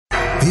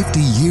50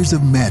 years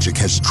of magic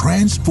has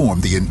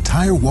transformed the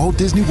entire Walt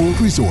Disney World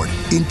Resort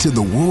into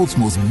the world's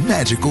most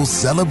magical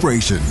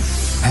celebration.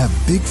 Have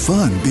big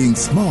fun being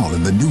small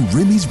in the new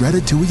Remy's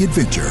Ratatouille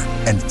Adventure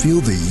and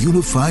feel the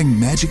unifying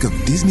magic of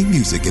Disney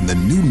music in the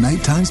new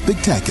nighttime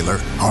spectacular,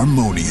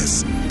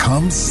 Harmonious.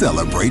 Come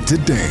celebrate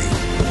today.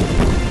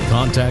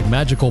 Contact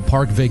Magical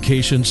Park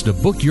Vacations to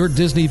book your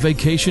Disney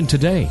vacation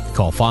today.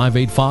 Call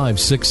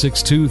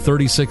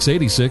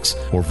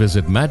 585-662-3686 or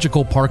visit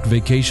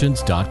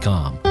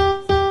magicalparkvacations.com.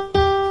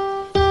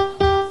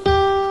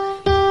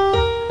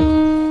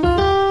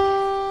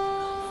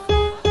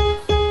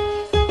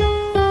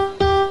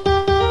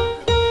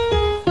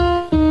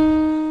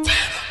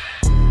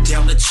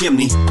 Down the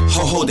chimney,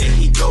 ho, there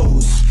he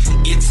goes.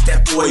 It's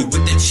that boy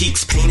with the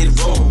cheeks painted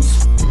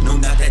rose. No,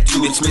 not that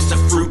dude, it's Mr.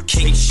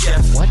 Fruitcake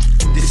Chef. What?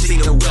 This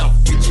ain't a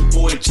wealth, get your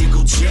boy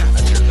Jingle Jeff.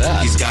 I hear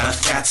that. He's got a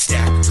fat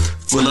stack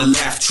full of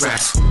laugh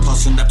tracks,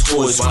 tossing up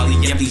toys while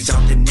he empties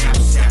out the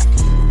knapsack.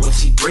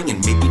 What's he bringing?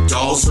 Maybe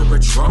dolls or a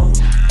drone?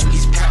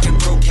 He's packing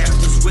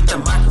broadcasters with a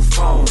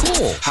microphone.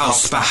 Cool.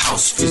 House by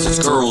house, visits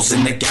girls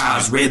and the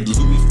guys. Red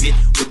Louis fit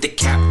with the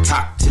cap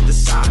cocked to the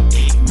side.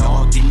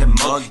 Eggnog in the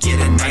mug, get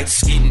a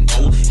night's getting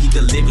old. He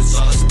delivers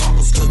all the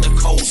sparkles cause the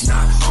cold's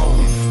not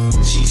home.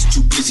 She's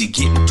too busy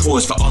getting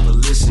toys for all the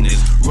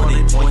listeners.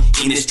 Running point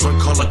in his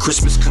joint, call a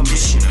Christmas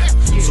commissioner.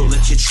 So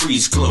let your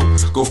trees glow,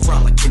 go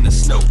frolic in the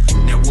snow.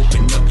 Now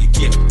open up your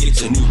gift,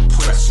 it's a new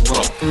press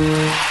roll.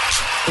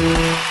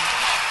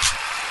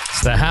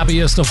 It's the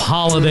happiest of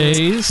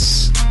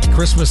holidays.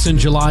 Christmas in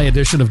July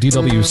edition of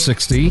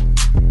DW60.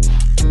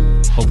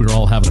 Hope you're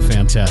all having a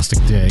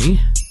fantastic day.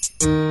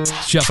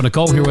 It's Jeff and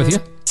Nicole here with you.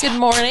 Good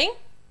morning.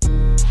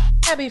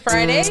 Happy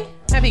Friday.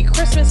 Happy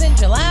Christmas in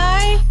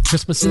July.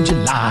 Christmas in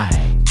July.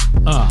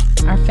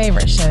 Our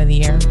favorite show of the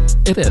year.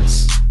 It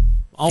is.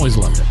 Always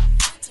loved it.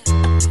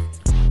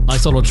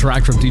 Nice little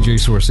track from DJ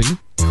Sourcey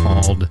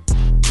called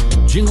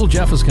Jingle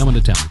Jeff is Coming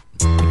to Town.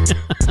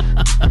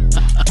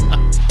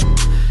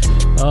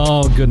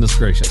 Oh, goodness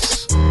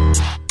gracious.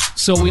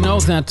 So we know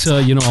that,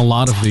 a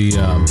lot of the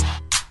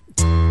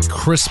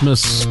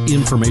Christmas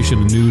information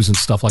and news and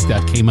stuff like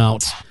that came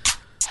out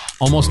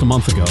almost a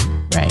month ago.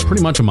 Right.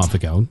 Pretty much a month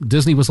ago.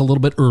 Disney was a little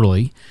bit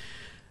early.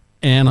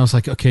 And I was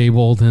like, okay,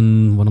 well,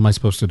 then what am I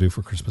supposed to do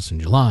for Christmas in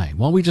July?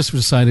 Well, we just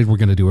decided we're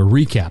going to do a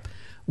recap.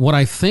 What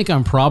I think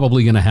I'm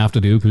probably going to have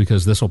to do,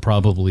 because this will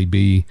probably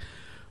be,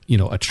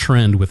 a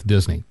trend with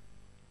Disney,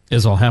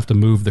 is I'll have to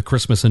move the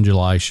Christmas in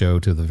July show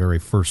to the very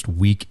first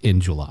week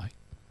in July.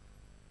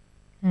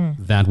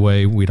 That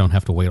way we don't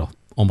have to wait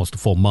almost a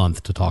full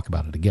month to talk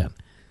about it again.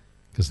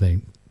 Because they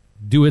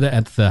do it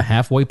at the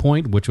halfway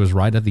point, which was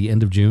right at the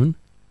end of June.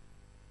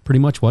 Pretty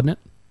much, wasn't it?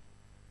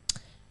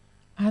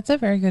 That's a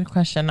very good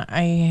question.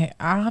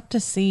 I'll have to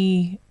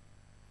see.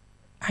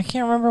 I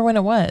can't remember when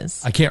it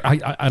was.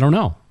 I don't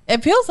know.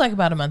 It feels like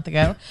about a month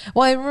ago.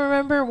 Well, I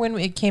remember when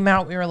it came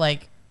out, we were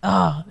like,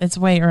 oh, it's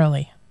way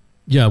early.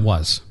 Yeah, it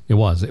was. It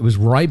was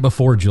right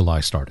before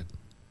July started.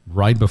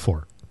 Right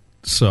before.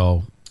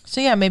 So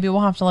yeah, maybe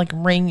we'll have to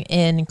ring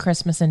in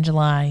Christmas in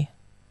July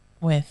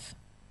with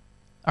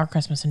our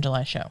Christmas in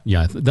July show.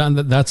 Yeah,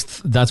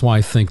 that's why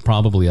I think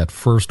probably that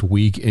first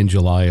week in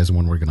July is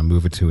when we're going to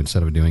move it to,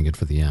 instead of doing it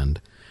for the end.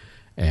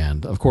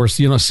 And of course,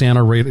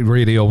 Santa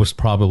radio will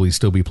probably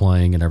still be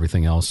playing and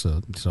everything else.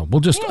 So we'll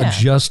just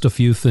adjust a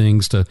few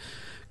things to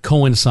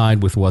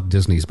coincide with what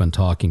Disney's been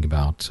talking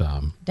about.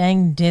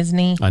 Dang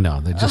Disney. I know.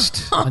 They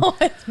just...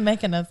 it's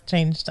making us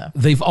change stuff.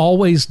 They've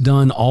always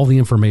done all the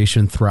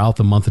information throughout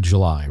the month of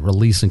July,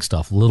 releasing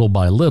stuff little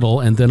by little,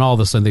 and then all of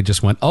a sudden they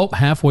just went,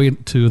 halfway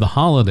to the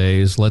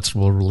holidays,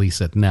 we'll release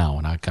it now.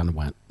 And I kind of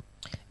went...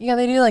 Yeah,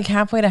 they do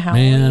halfway to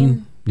Halloween.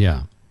 Man,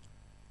 yeah.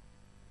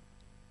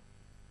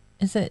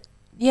 Is it...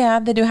 Yeah,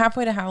 they do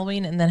halfway to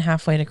Halloween and then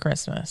halfway to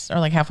Christmas,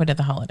 or halfway to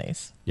the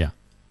holidays. Yeah.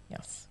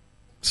 Yes.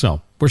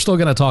 So we're still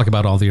going to talk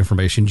about all the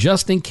information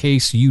just in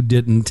case you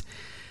didn't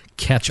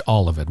catch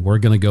all of it. We're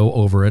going to go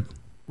over it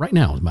right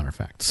now, as a matter of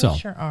fact. So we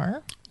sure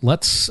are.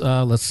 Let's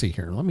see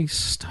here. Let me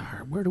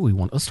start. Where do we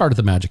want? Let's start at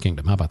the Magic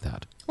Kingdom. How about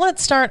that?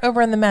 Let's start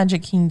over in the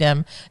Magic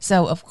Kingdom.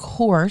 So, of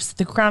course,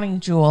 the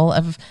crowning jewel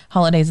of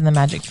holidays in the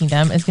Magic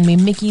Kingdom is going to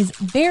be Mickey's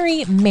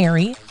Very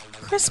Merry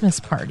Christmas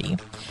Party.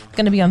 It's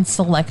going to be on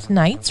select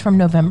nights from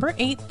November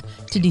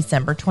 8th to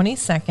December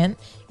 22nd,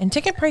 and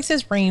ticket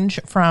prices range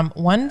from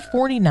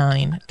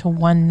 $149 to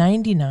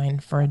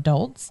 $199 for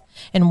adults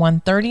and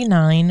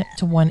 $139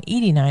 to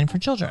 $189 for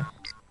children.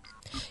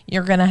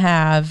 You're going to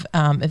have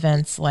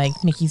events like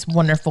Mickey's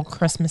Wonderful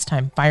Christmas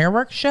Time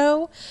Fireworks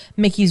Show,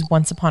 Mickey's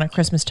Once Upon a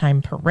Christmas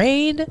Time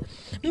Parade,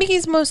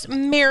 Mickey's Most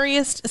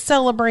Merriest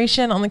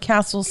Celebration on the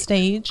castle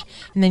stage,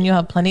 and then you'll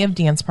have plenty of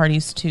dance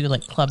parties too,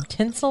 like Club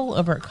Tinsel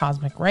over at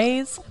Cosmic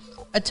Rays,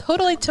 a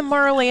Totally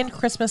Tomorrowland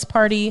Christmas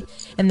Party,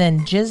 and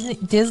then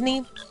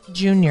Disney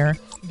Junior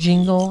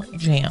Jingle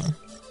Jam.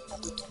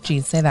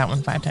 Geez, say that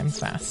one 5 times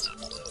fast.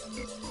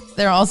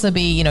 There'll also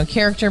be,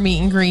 character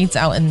meet and greets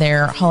out in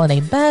their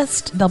holiday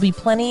best. There'll be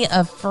plenty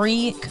of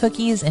free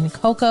cookies and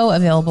cocoa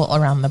available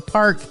around the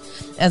park,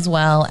 as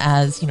well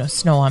as,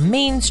 snow on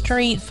Main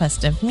Street,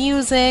 festive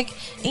music,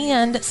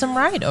 and some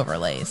ride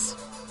overlays.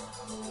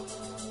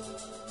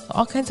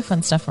 All kinds of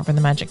fun stuff over in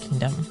the Magic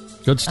Kingdom.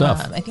 Good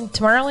stuff. I think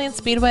Tomorrowland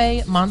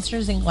Speedway,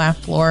 Monsters Inc. Laugh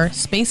Floor,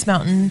 Space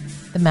Mountain,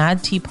 the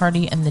Mad Tea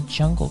Party, and the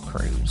Jungle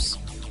Cruise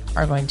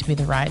are going to be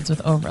the rides with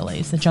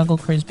overlays. The Jungle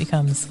Cruise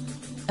becomes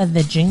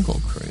the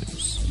Jingle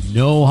Cruise.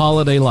 No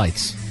holiday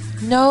lights.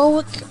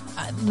 No.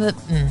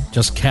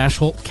 Just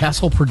castle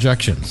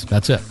projections.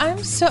 That's it.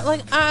 I'm so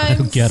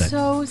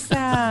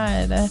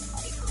sad.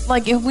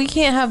 If we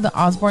can't have the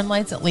Osborne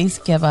lights, at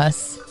least give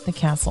us the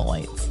castle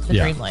lights, the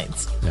dream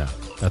lights. Yeah,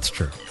 that's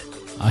true.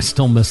 I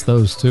still miss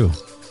those too.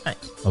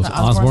 Those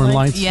Osborne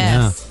lights?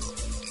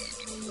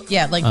 Yes.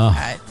 Yeah,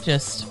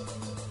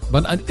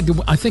 But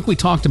I think we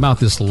talked about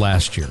this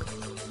last year,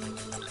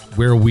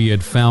 where we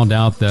had found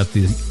out that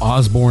the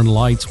Osborne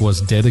lights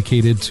was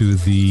dedicated to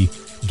the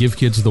Give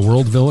Kids the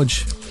World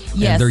Village.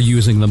 Yes. And they're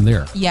using them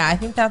there. Yeah, I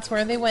think that's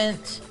where they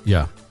went.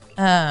 Yeah.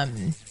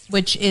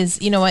 Which is,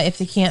 if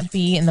they can't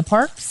be in the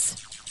parks,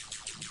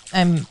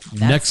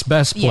 next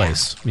best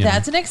place. Yeah,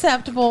 that's an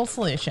acceptable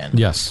solution.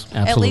 Yes,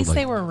 absolutely. At least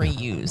they were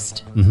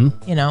reused.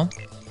 Mm-hmm.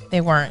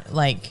 They weren't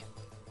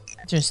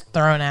just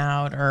thrown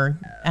out or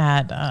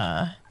at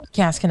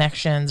Cast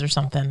Connections or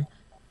something.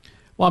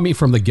 Well, I mean,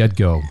 from the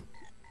get-go,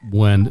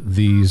 when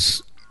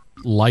these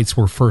lights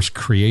were first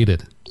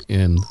created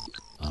in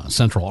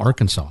Central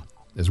Arkansas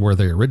is where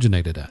they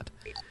originated at.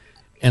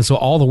 And so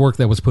all the work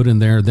that was put in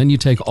there, then you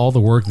take all the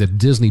work that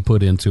Disney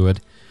put into it,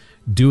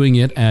 doing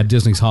it at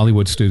Disney's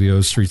Hollywood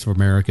Studios, Streets of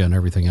America, and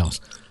everything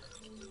else.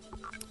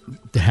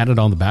 They had it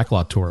on the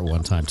backlot tour at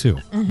one time, too,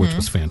 which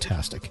was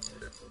fantastic.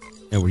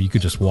 And where you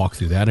could just walk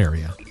through that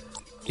area.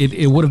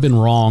 It would have been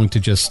wrong to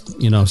just,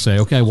 say,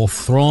 okay, we'll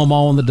throw them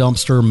all in the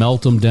dumpster,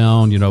 melt them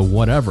down,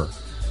 whatever.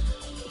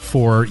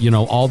 For,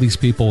 all these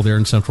people there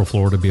in Central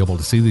Florida to be able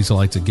to see these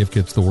lights at Give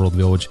Kids the World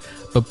Village,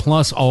 but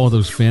plus all of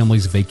those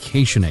families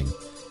vacationing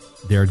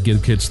there at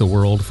Give Kids the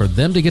World, for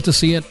them to get to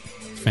see it,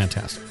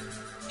 fantastic.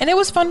 And it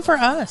was fun for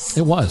us.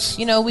 It was.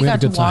 We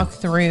got to walk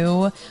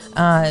through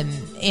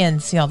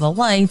and see all the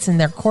lights, and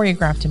they're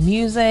choreographed to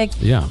music.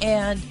 Yeah.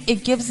 And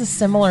it gives a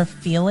similar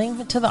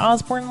feeling to the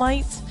Osborne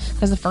lights,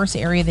 because the first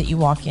area that you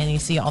walk in, you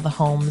see all the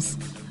homes,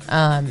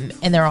 and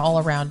they're all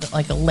around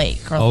a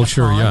lake or a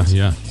pond.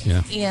 Yeah.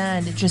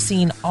 And just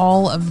seeing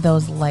all of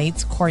those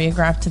lights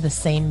choreographed to the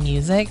same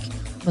music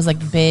was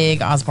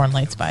big Osborne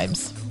lights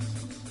vibes.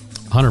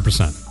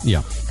 100%.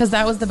 Yeah. Because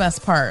that was the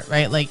best part,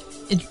 right?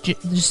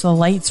 Just the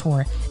lights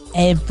were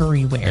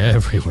everywhere.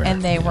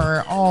 And they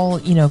were all,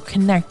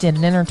 connected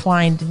and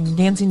intertwined and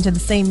dancing to the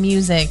same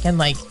music. And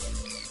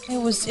it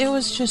was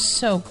just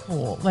so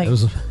cool. It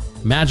was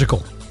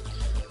magical.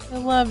 I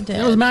loved it.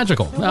 It was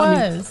magical. It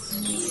was.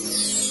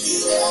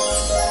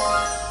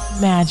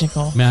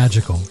 Magical.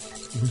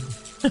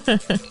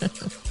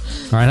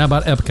 All right, how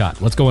about Epcot?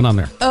 What's going on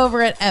there?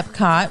 Over at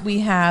Epcot, we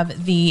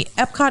have the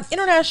Epcot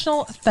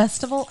International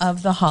Festival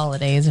of the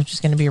Holidays, which is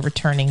going to be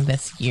returning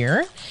this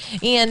year.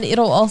 And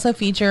it'll also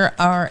feature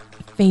our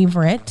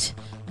favorite,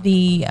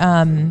 the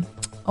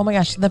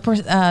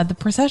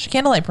procession,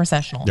 candlelight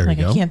processional. There you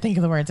go. I can't think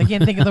of the words.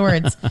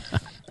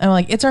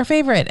 I'm it's our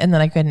favorite. And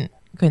then I couldn't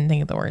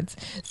think of the words.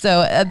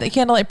 So the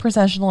candlelight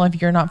processional,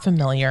 if you're not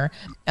familiar,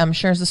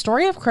 shares the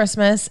story of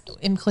Christmas,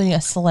 including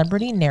a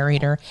celebrity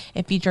narrator.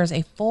 It features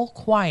a full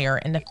choir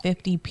and a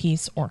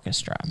 50-piece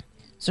orchestra.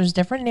 So there's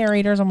different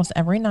narrators almost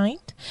every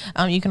night.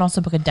 You can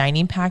also book a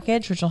dining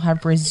package, which will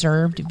have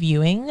reserved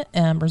viewing,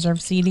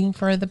 reserved seating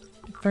for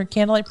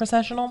candlelight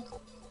processional.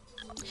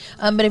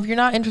 But if you're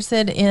not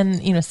interested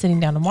in, sitting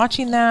down and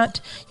watching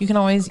that, you can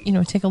always,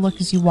 take a look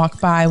as you walk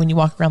by when you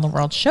walk around the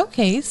World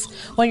Showcase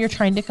while you're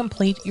trying to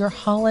complete your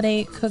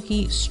holiday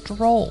cookie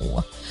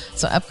stroll.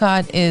 So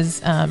Epcot is,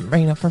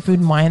 for food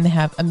and wine, they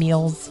have a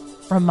meals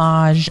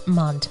fromage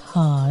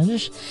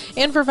montage.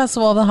 And for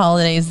Festival of the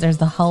Holidays, there's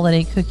the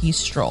holiday cookie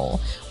stroll,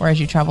 where as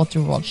you travel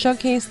through World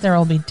Showcase, there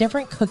will be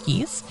different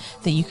cookies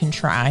that you can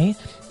try.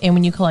 And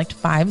when you collect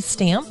 5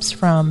 stamps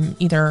from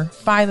either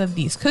 5 of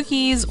these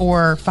cookies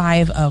or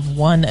 5 of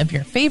one of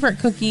your favorite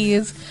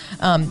cookies,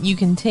 you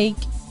can take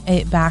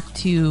it back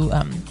to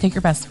take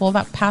your festival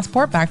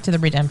passport back to the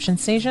redemption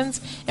stations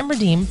and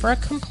redeem for a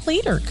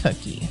completer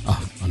cookie.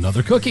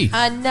 Another cookie.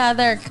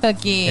 Another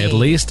cookie. At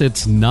least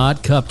it's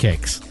not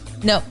cupcakes.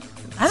 No,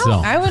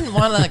 I wouldn't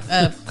want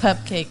a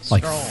cupcake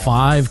stroll.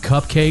 5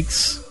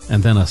 cupcakes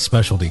and then a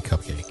specialty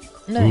cupcake.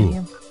 No, thank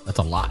you. That's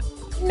a lot.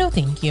 No,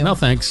 thank you. No,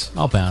 thanks.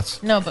 I'll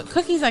pass. No, but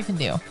cookies I can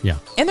do. Yeah.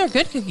 And they're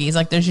good cookies.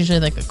 There's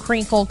usually a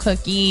crinkle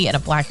cookie and a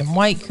black and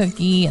white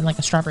cookie and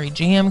a strawberry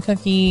jam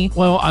cookie.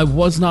 Well, I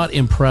was not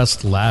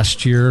impressed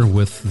last year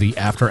with the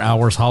after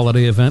hours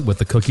holiday event with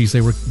the cookies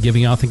they were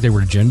giving out. I think they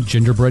were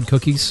gingerbread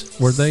cookies,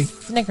 were they?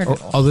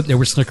 Snickerdoodles. They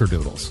were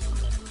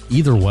snickerdoodles.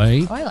 Either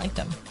way. Oh, I liked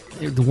them.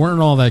 They weren't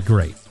all that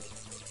great.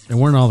 They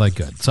weren't all that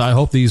good. So I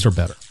hope these are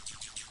better.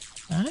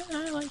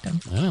 I liked them.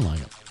 I didn't like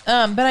it.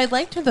 But I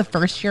liked the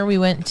first year we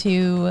went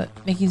to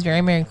Mickey's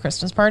Very Merry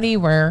Christmas Party,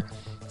 where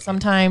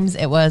sometimes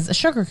it was a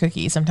sugar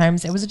cookie,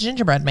 sometimes it was a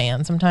gingerbread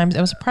man, sometimes it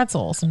was a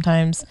pretzel,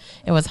 sometimes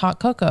it was hot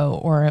cocoa,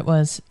 or it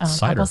was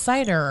apple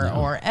cider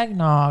or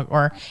eggnog,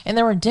 and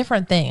there were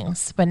different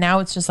things. But now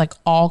it's just like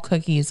all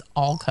cookies,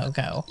 all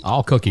cocoa.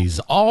 All cookies,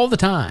 all the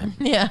time.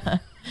 Yeah.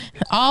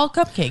 All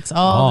cupcakes,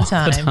 all the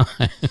time.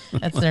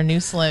 That's their new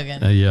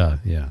slogan.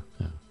 Yeah.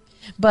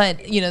 But,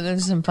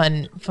 there's some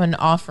fun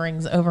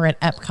offerings over at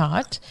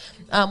Epcot.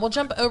 We'll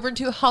jump over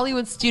to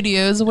Hollywood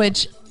Studios,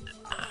 which,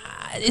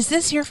 is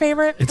this your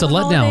favorite? It's a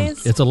letdown.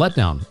 Holidays? It's a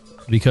letdown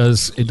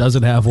because it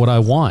doesn't have what I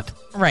want.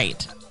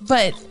 Right.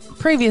 But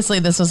previously,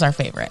 this was our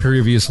favorite.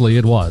 Previously,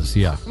 it was,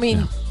 yeah. I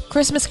mean,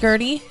 Christmas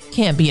Gertie,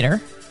 can't beat her.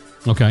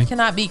 Okay.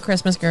 Cannot beat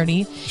Christmas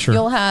Gertie. Sure.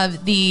 You'll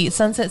have the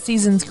Sunset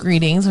Seasons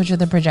Greetings, which are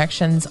the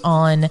projections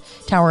on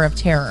Tower of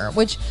Terror,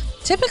 which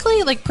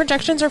typically,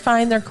 projections are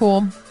fine. They're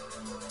cool.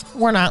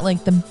 We're not,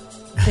 the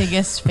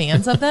biggest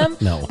fans of them.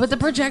 No. But the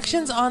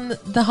projections on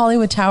the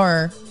Hollywood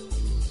Tower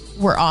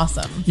were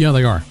awesome. Yeah,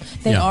 they are.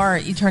 They are.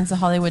 It turns the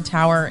Hollywood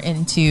Tower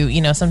into,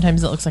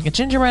 sometimes it looks like a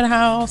gingerbread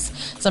house.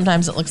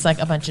 Sometimes it looks like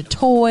a bunch of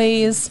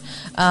toys,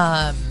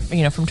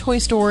 from Toy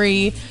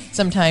Story.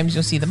 Sometimes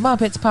you'll see the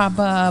Muppets pop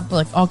up,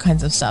 all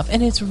kinds of stuff.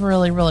 And it's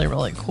really, really,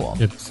 really cool.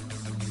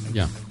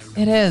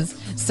 It is.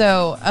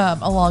 So,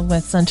 along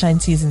with Sunshine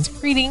Season's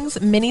Greetings,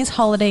 Minnie's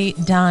Holiday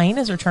Dine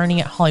is returning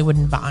at Hollywood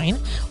and Vine,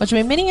 which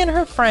made Minnie and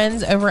her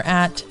friends over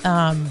at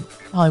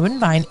Hollywood and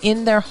Vine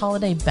in their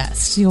holiday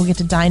best. So you'll get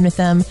to dine with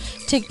them,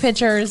 take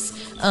pictures,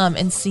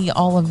 and see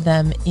all of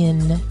them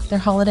in their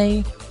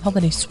holiday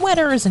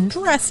sweaters and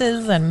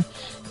dresses and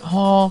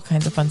all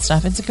kinds of fun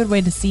stuff. It's a good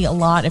way to see a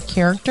lot of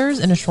characters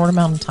in a short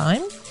amount of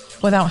time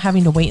without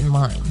having to wait in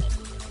line.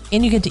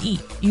 And you get to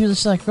eat. You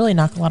just really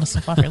knock a lot of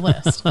stuff off your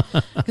list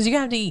because you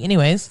have to eat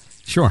anyways.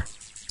 Sure.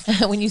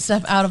 When you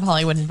step out of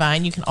Hollywood and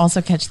Vine, you can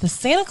also catch the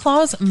Santa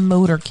Claus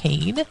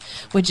Motorcade,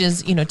 which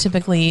is,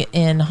 typically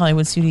in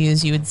Hollywood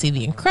Studios, you would see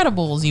The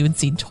Incredibles, you would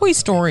see Toy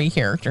Story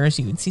characters,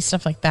 you would see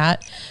stuff like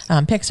that,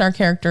 Pixar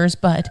characters.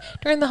 But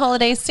during the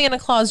holidays, Santa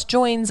Claus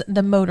joins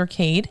the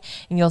motorcade,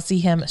 and you'll see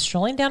him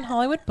strolling down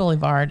Hollywood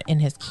Boulevard in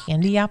his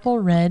candy apple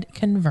red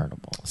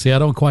convertible. See, I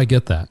don't quite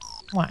get that.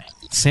 Why?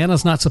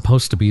 Santa's not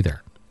supposed to be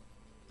there.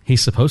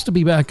 He's supposed to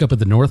be back up at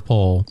the North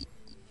Pole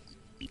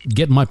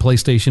getting my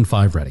PlayStation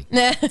 5 ready.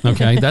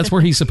 Okay, that's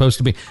where he's supposed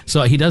to be.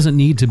 So he doesn't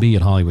need to be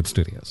at Hollywood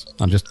Studios.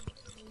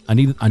 I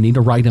need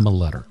to write him a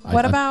letter.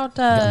 What about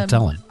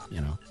tell him,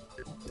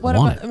 What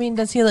about,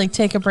 does he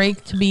take a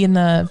break to be in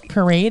the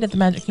parade at the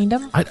Magic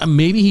Kingdom?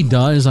 Maybe he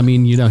does.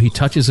 He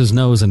touches his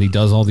nose and he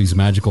does all these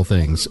magical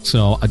things.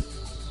 So I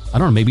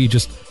don't know, maybe he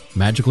just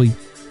magically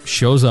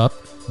shows up,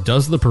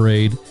 does the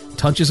parade,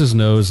 touches his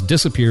nose,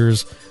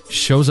 disappears,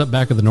 shows up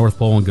back at the North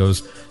Pole and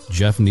goes,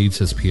 Jeff needs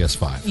his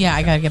PS5. Yeah,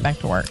 I got to get back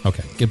to work.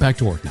 Okay, get back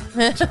to work now.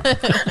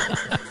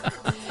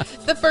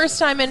 The first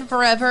time in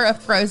forever, a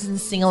Frozen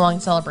sing-along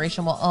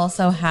celebration will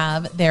also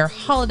have their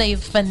holiday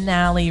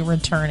finale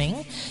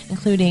returning,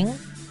 including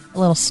a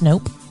little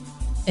Snope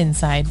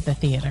inside the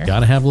theater. Got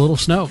to have a little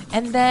Snope.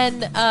 And then,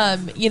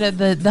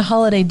 the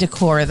holiday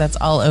decor that's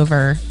all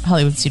over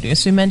Hollywood Studios.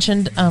 So we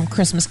mentioned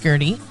Christmas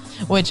Gertie,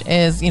 which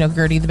is,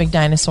 Gertie the big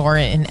dinosaur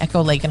in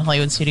Echo Lake in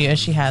Hollywood Studios.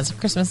 She has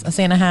a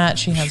Santa hat.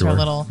 She has her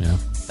little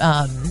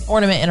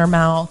ornament in her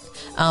mouth.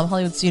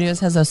 Hollywood Studios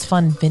has those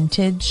fun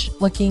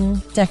vintage-looking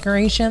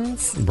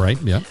decorations.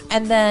 Right, yeah.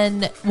 And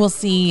then we'll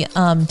see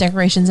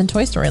decorations in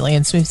Toy Story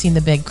Land. So we've seen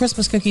the big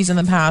Christmas cookies in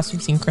the past.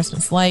 We've seen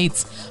Christmas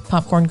lights,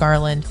 popcorn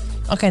garland,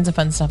 all kinds of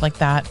fun stuff like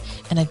that.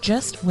 And I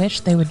just wish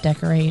they would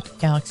decorate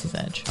Galaxy's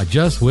Edge. I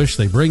just wish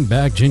they bring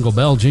back Jingle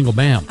Bell, Jingle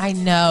Bam. I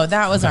know.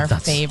 That was our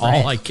favorite.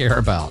 That's all I care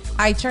about.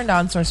 I turned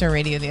on Sorcerer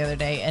Radio the other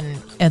day, and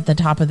at the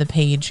top of the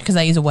page, because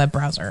I use a web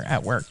browser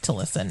at work to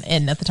listen,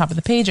 and at the top of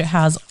the page, it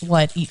has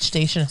what each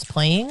station is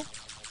playing.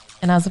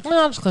 And I was like, well,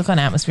 I'll just click on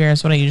Atmosphere.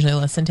 Is what I usually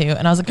listen to.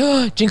 And I was like,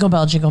 oh, Jingle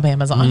Bell, Jingle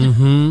Bam is on.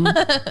 Mm-hmm.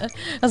 I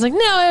was like,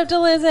 now I have to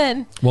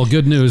listen. Well,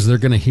 good news. They're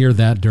going to hear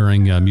that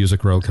during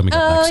Music Row coming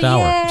up next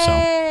hour. So,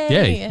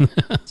 yay.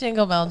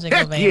 Jingle Bell,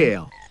 Jingle Bam.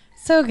 Yeah.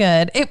 So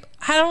good.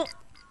 I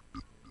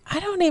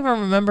don't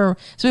even remember.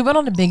 So we went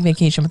on a big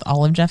vacation with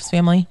all of Jeff's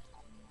family.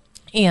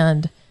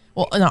 And,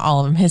 well, not all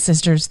of them. His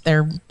sisters,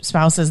 their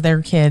spouses,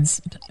 their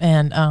kids.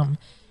 And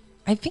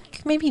I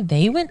think maybe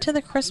they went to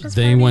the Christmas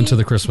party. They went to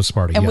the Christmas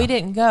party, and we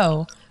didn't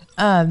go.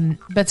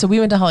 But so we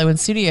went to Hollywood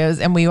Studios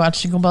and we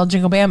watched Jingle Bell,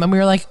 Jingle Bam, and we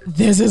were like,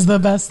 this is the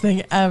best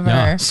thing ever.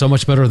 Yeah, so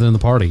much better than the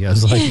party. I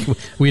was like,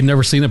 we had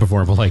never seen it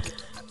before, but like,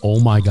 oh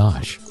my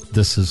gosh,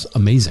 this is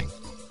amazing.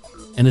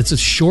 And it's a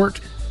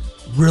short,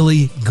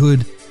 really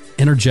good,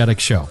 energetic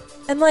show.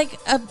 And like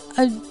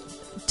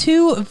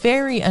two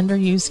very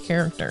underused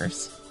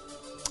characters.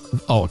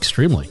 Oh,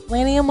 extremely.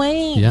 Lanny and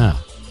Wayne. Yeah.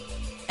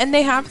 And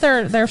they have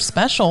their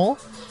special.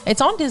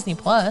 It's on Disney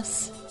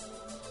Plus,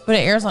 but it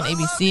airs on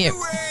ABC.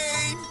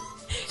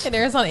 It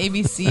airs on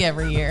ABC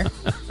every year.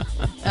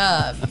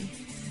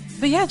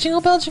 But yeah,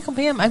 Jingle Bell, Jingle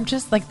Bam. I'm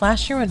just like,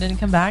 last year when it didn't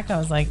come back, I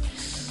was like,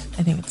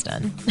 I think it's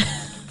done.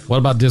 What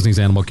about Disney's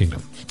Animal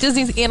Kingdom?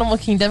 Disney's Animal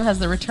Kingdom has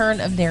the return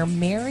of their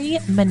Merry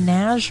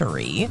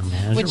Menagerie,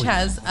 which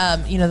has,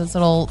 those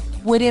little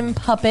wooden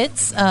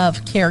puppets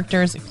of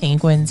characters,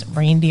 penguins,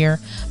 reindeer,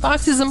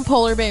 foxes, and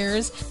polar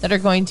bears that are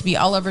going to be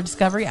all over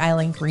Discovery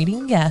Island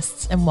greeting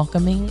guests and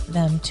welcoming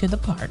them to the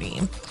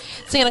party.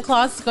 Santa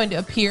Claus is going to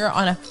appear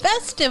on a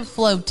festive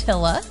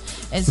flotilla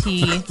as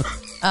he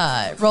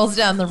rolls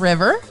down the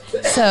river.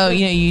 So,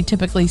 you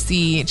typically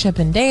see Chip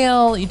and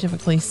Dale. You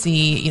typically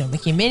see,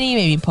 Mickey and Minnie,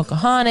 maybe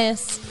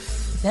Pocahontas.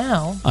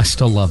 Now, I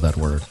still love that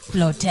word.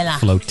 Flotilla.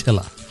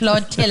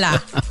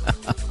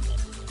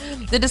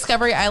 The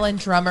Discovery Island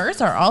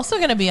drummers are also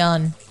going to be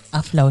on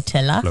a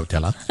flotilla.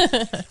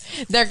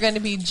 They're going to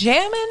be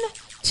jamming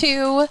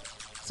to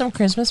some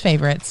Christmas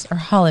favorites, or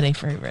holiday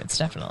favorites,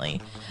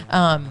 definitely,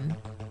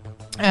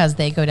 as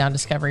they go down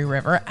Discovery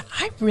River.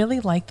 I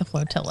really like the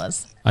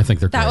flotillas. I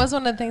think they're great. That was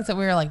one of the things that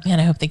we were like, man,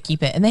 I hope they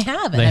keep it. And they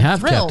have. They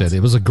have kept it.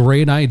 It was a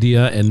great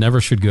idea and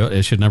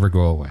it should never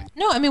go away.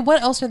 No, I mean,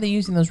 what else are they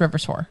using those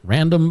rivers for?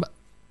 Random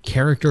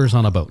characters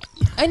on a boat.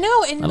 I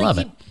know. And I love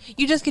it.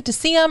 You just get to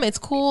see them. It's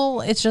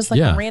cool. It's just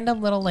like a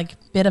random little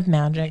bit of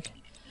magic.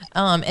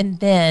 And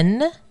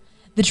then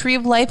the Tree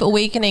of Life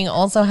Awakening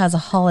also has a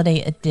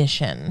holiday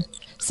edition.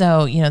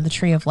 So, the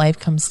Tree of Life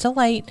comes to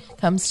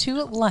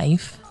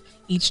life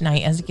each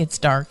night as it gets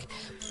dark.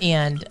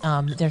 And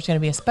there's going to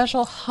be a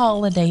special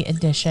holiday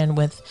edition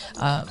with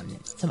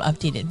some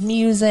updated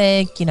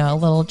music, a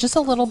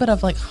little bit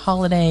of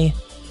holiday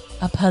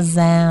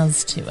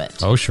pizzazz to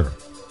it. Oh, sure.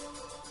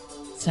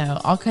 So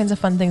all kinds of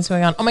fun things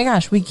going on. Oh my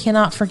gosh, we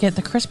cannot forget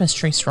the Christmas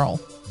tree stroll.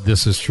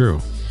 This is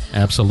true.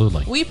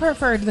 Absolutely. We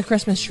preferred the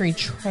Christmas tree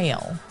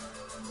trail,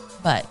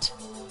 but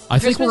I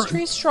think Christmas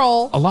tree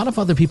stroll. A lot of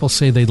other people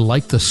say they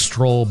like the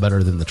stroll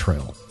better than the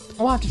trail.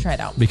 We'll have to try it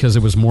out. Because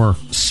it was more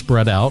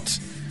spread out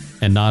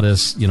and not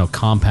as,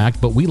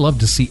 compact, but we love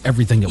to see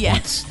everything at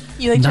once.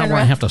 You not where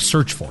I have to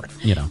search for it,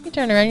 You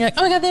turn around and you're like,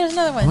 oh my God, there's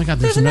another one. Oh my God,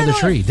 there's another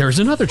tree. There's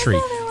another tree.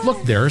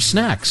 Look, there are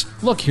snacks.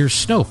 Look, here's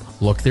Snope.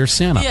 Look, there's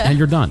Santa. Yeah. And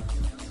you're done.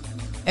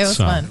 It was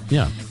fun.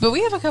 Yeah. But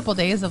we have a couple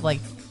days of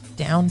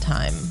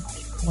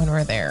downtime when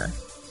we're there.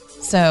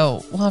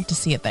 So we'll have to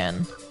see it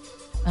then.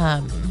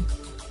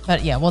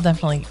 But yeah, we'll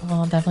definitely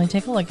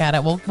take a look at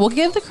it. We'll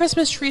give the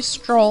Christmas tree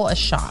stroll a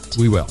shot.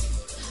 We will.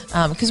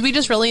 Because we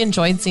just really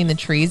enjoyed seeing the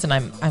trees, and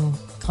I'm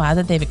glad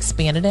that they've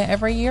expanded it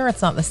every year.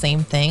 It's not the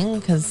same thing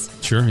because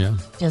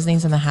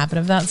Disney's in the habit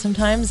of that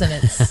sometimes, and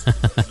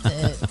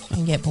it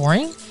can get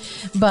boring.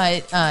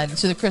 But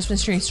so the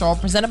Christmas tree stroll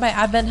presented by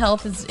Advent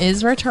Health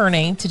is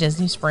returning to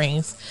Disney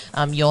Springs.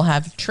 You'll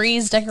have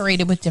trees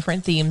decorated with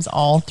different themes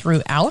all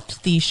throughout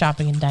the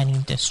shopping and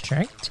dining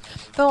district.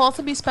 There'll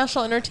also be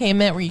special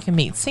entertainment where you can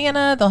meet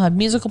Santa. They'll have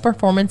musical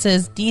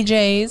performances,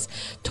 DJs,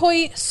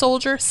 toy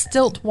soldier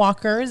stilt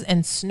walkers,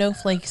 and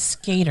snowflake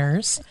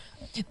skaters.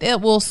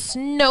 It will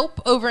snope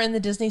over in the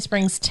Disney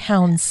Springs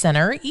Town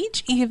Center.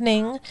 Each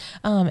evening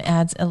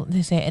adds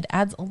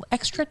an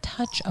extra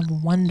touch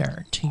of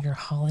wonder to your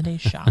holiday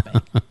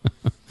shopping.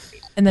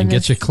 And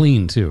gets you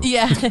clean, too.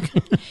 Yeah.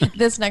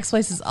 This next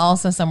place is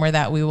also somewhere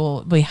that we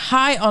will be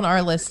high on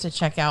our list to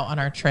check out on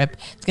our trip.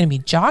 It's going to be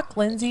Jock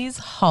Lindsay's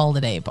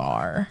Holiday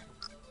Bar.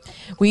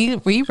 We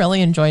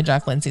really enjoy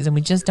Jock Lindsay's, and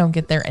we just don't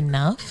get there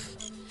enough.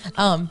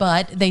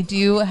 But they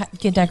do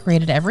get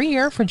decorated every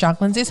year for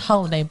Jock Lindsay's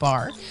Holiday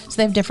Bar. So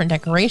they have different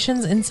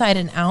decorations inside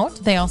and out.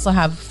 They also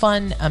have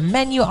fun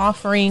menu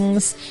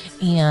offerings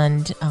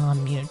and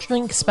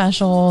drink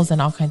specials and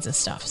all kinds of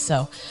stuff.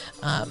 So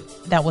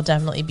that will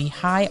definitely be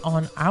high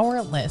on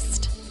our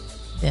list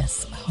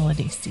this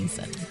holiday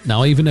season.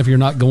 Now, even if you're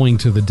not going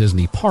to the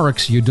Disney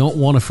parks, you don't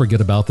want to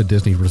forget about the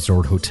Disney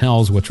Resort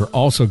hotels, which are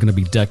also going to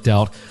be decked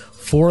out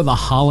for the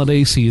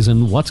holiday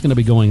season. What's going to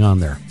be going on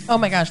there? Oh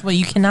my gosh. Well,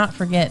 you cannot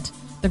forget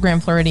the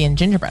Grand Floridian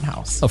Gingerbread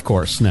House. Of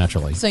course,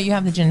 naturally. So you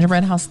have the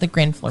Gingerbread House at the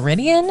Grand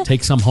Floridian.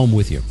 Take some home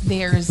with you.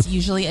 There's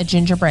usually a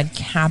gingerbread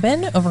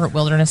cabin over at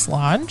Wilderness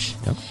Lodge.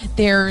 Yep.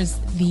 There's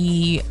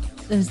the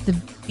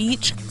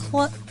beach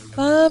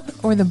club,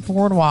 or the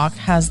boardwalk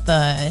has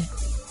the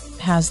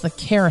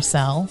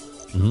carousel.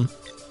 Mm-hmm.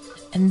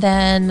 And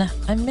then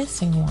I'm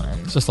missing one.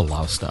 It's just a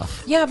lot of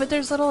stuff. Yeah, but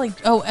there's little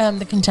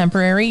the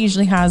Contemporary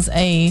usually has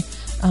a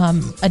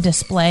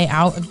display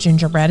out of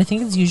gingerbread. I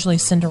think it's usually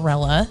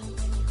Cinderella.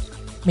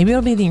 Maybe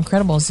it'll be The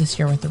Incredibles this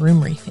year with the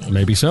room theme.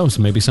 Maybe so.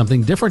 So maybe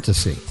something different to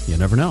see. You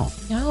never know.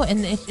 No,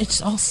 and it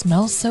just all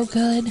smells so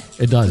good.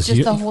 It does.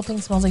 The whole thing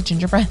smells like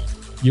gingerbread.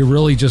 You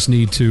really just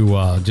need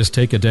to just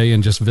take a day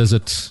and just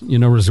visit,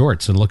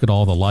 resorts and look at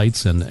all the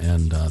lights and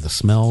the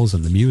smells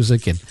and the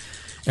music and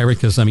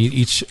because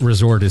each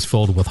resort is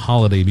filled with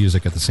holiday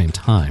music at the same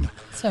time.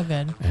 So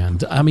good.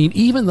 And I mean,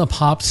 even the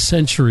Pop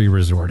Century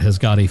Resort has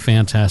got a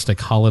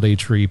fantastic holiday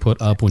tree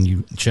put up when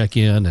you check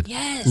in.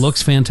 It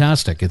looks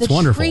fantastic. It's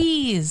wonderful.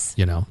 Trees.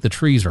 You know, the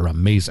trees are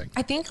amazing.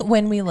 I think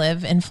when we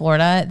live in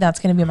Florida, that's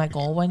going to be my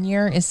goal one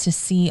year, is to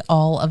see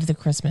all of the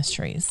Christmas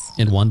trees.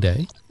 In one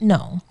day?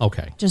 No.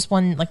 Okay. Just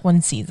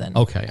one season.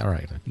 Okay, all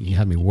right. You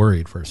had me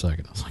worried for a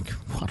second. I was like,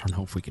 well, I don't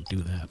know if we could do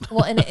that.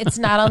 Well, and it's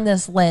not on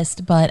this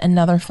list, but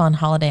another fun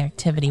holiday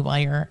activity while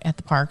you're at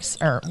the parks,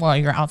 or while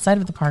you're outside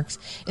of the parks,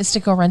 is to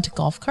go rent a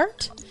golf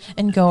cart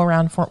and go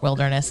around Fort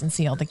Wilderness and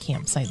see all the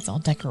campsites all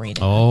decorated.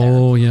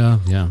 Oh, yeah.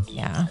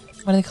 Yeah.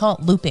 What do they call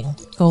it? Looping.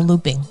 Go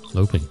looping.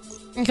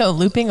 Go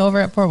looping over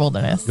at Fort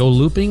Wilderness. Go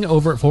looping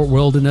over at Fort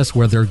Wilderness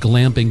where they're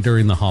glamping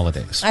during the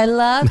holidays. I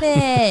love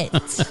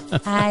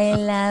it. I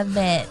love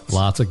it.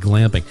 Lots of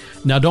glamping.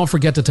 Now, don't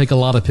forget to take a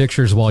lot of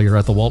pictures while you're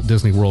at the Walt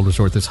Disney World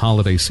Resort this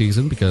holiday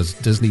season, because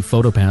Disney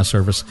PhotoPass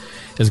service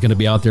is going to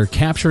be out there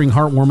capturing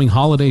heartwarming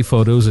holiday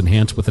photos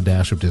enhanced with a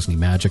dash of Disney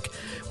magic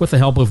with the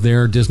help of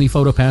their Disney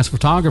PhotoPass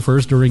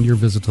photographers during your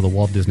visit to the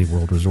Walt Disney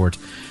World Resort.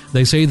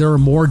 They say there are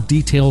more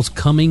details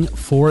coming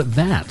for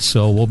that,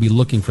 so we'll be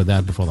looking for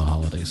that before the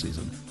holiday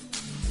season.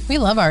 We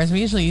love ours. We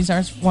usually use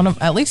ours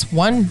at least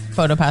one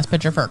PhotoPass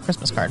picture for a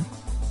Christmas card.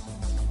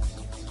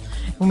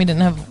 When we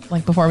didn't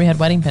have, before we had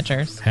wedding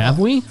pictures. Have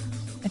we?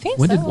 I think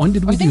so. When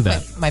did we do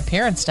that? My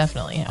parents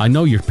definitely have. I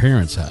know your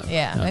parents have.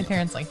 Yeah, my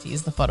parents like to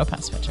use the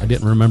PhotoPass pictures. I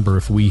didn't remember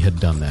if we had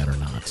done that or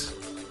not.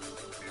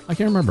 I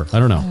can't remember. I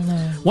don't know.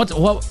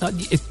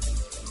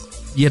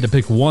 You had to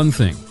pick one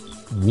thing.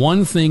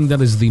 One thing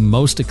that is the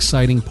most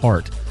exciting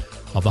part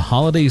of the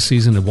holiday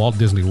season at Walt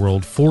Disney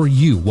World for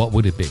you, what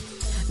would it be?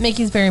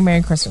 Mickey's Very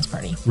Merry Christmas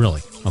Party.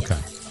 Really? Okay.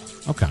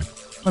 Okay.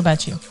 What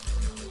about you?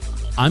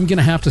 I'm going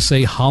to have to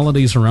say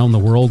Holidays Around the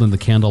World and the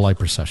Candlelight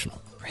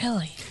Processional.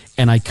 Really?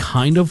 And I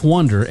kind of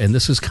wonder, and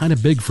this is kind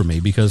of big for me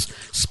because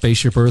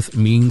Spaceship Earth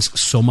means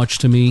so much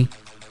to me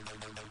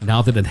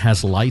now that it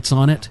has lights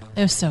on it.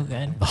 It was so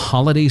good. The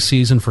holiday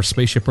season for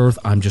Spaceship Earth,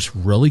 I'm just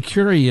really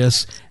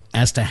curious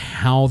as to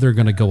how they're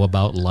going to go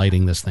about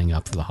lighting this thing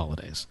up for the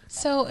holidays.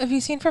 So, have you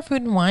seen for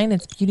Food and Wine,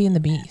 it's Beauty and the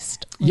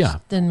Beast? Which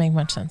didn't make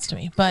much sense to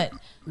me, but...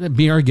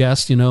 Be our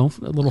guest, a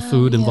little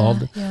food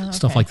involved,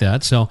 stuff like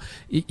that. So,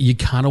 you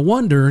kind of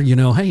wonder,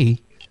 hey,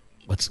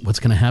 what's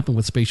going to happen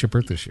with Spaceship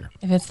Earth this year?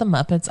 If it's the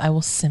Muppets, I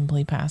will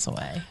simply pass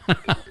away.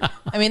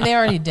 I mean, they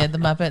already did the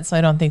Muppets, so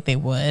I don't think they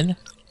would.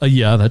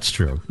 Yeah, that's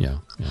true. Yeah.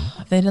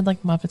 If they did,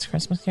 Muppets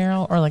Christmas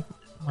Carol, or,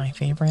 my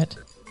favorite,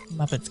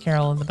 Muppets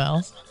Carol and the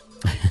Bells...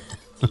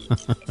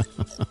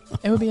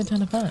 It would be a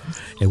ton of fun.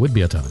 It would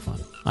be a ton of fun.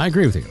 I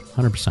agree with you,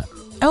 100%.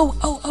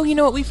 Oh, you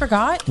know what we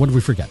forgot? What did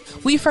we forget?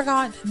 We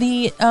forgot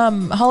the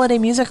holiday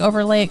music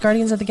overlay at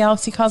Guardians of the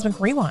Galaxy Cosmic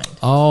Rewind.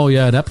 Oh,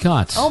 yeah, at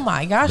Epcot. Oh,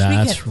 my gosh.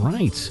 That's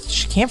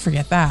right. Can't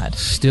forget that.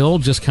 Still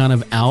just kind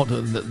of out.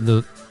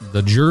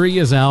 The jury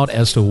is out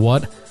as to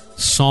what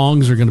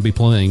songs are going to be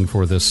playing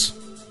for this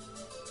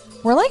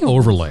We're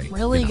overlay.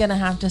 Really going to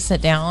have to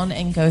sit down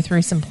and go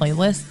through some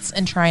playlists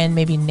and try and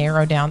maybe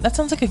narrow down. That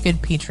sounds like a good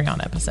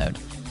Patreon episode.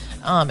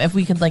 If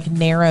we could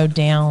narrow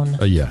down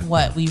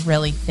what we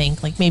really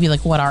think, maybe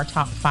what our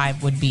top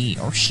 5 would be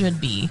or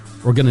should be.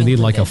 We're going to need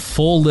a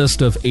full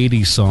list of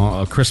 80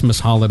 Christmas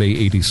holiday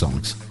 80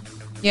 songs.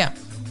 Yeah.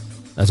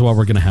 That's what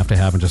we're going to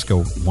have and just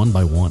go one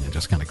by one and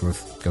just kind of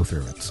go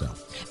through it. So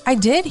I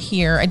did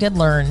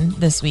learn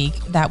this week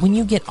that when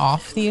you get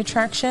off the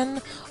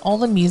attraction, all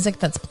the music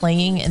that's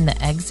playing in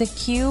the exit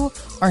queue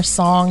are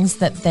songs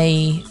that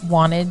they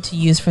wanted to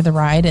use for the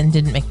ride and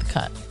didn't make the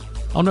cut.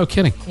 Oh, no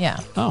kidding. Yeah.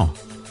 Oh,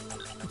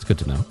 that's good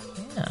to know.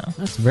 Yeah.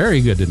 That's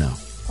very good to know.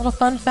 Little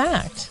fun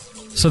fact.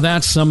 So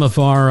that's some of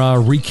our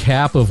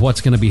recap of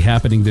what's going to be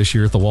happening this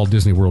year at the Walt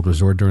Disney World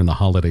Resort during the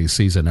holiday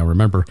season. Now,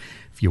 remember,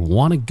 if you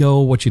want to go,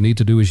 what you need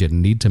to do is you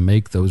need to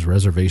make those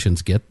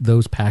reservations. Get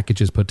those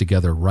packages put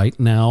together right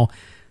now.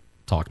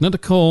 Talk to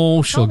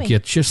Nicole. She'll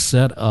get you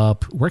set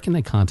up. Where can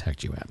they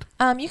contact you at?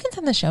 You can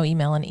send the show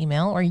email,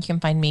 or you can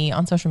find me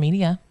on social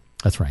media.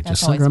 That's right.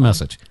 Just send her a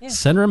message. Yeah.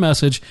 Send her a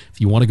message if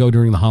you want to go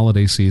during the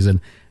holiday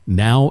season.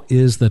 Now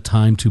is the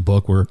time to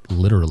book. We're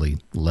literally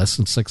less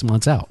than 6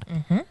 months out.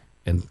 Mm-hmm.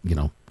 And,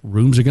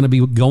 rooms are going to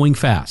be going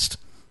fast.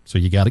 So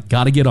you got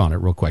to get on it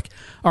real quick.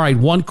 All right,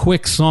 one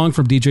quick song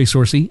from DJ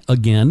Sorcy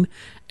again.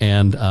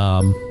 And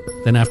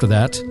then after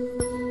that,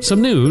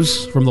 some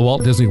news from the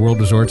Walt Disney World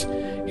Resort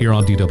here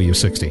on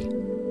DW60.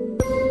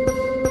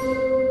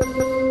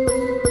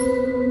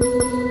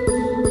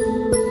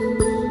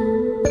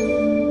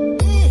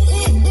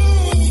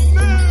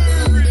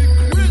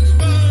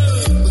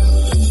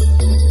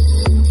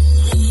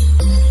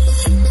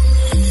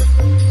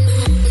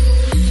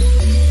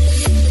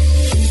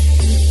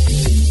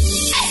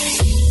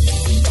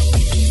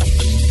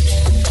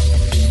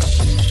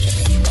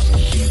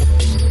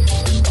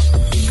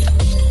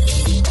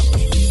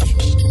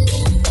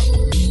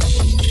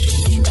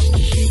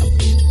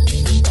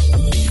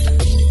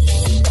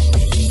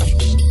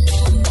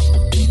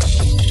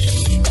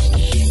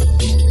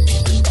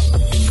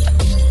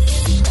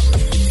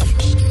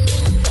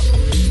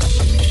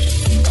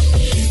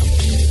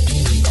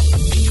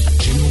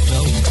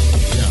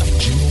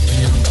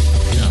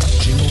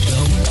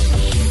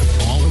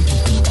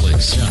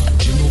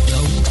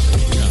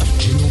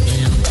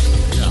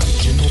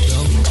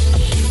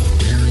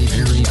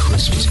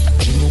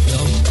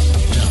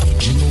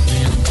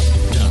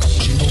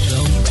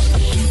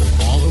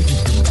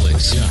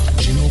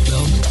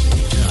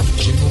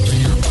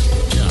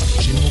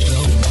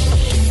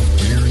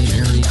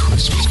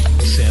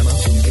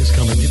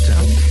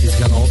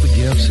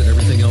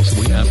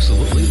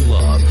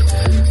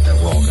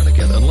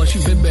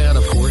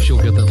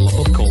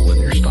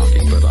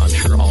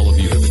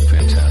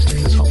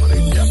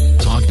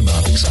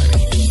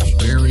 exciting.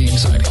 Very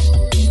exciting.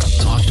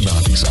 Talked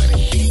about exciting.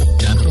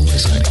 Definitely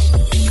exciting.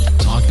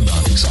 Talked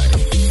about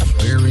exciting.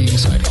 Very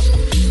exciting.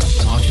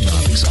 Talked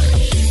about exciting.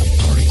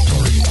 Party.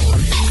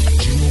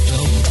 Jingle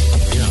bell.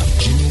 Yeah,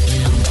 jingle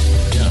bell.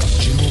 Yeah,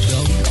 jingle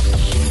bell.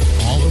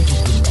 All over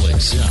the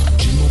place. Yeah,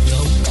 jingle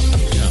bell.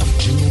 Yeah,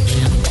 jingle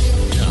bell.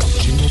 Yeah,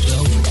 jingle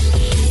bell.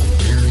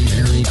 Very,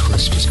 Merry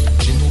Christmas.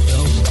 Jingle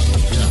bell.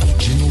 Yeah,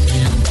 jingle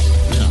bell.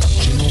 Yeah,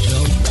 jingle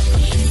bell.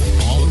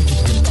 All over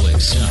the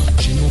place. Yeah,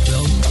 jingle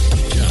bell.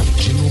 Yeah,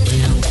 jingle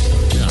bell.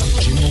 Yeah,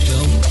 jingle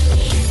bell.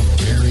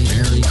 Very,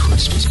 Merry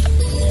Christmas.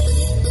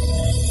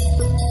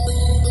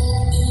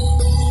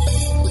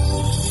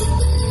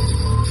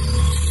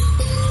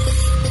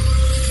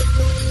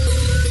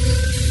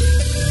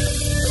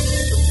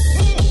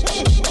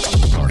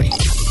 Party.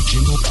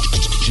 Jingle bell.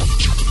 Jingle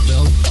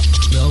bell. Jingle bell.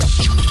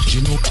 Bell.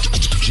 Jingle bell.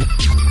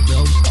 Jingle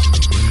bell.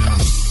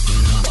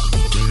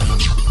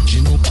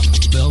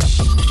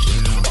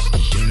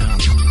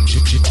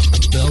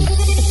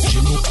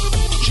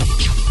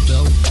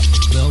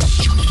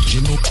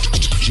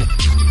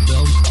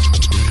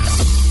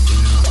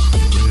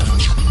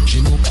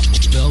 Jingle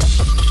bell.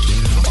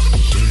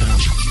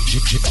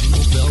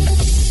 Jingle bell.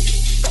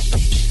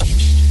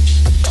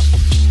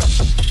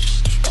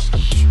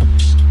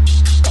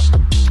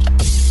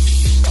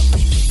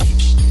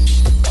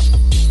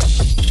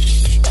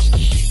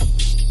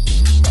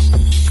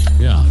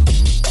 Yeah.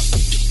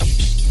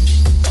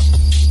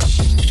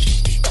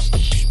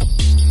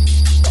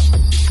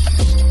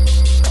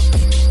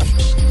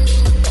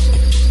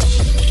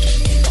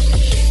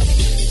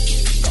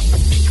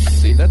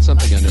 See, that's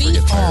something I never We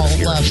get tired all of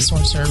hearing. love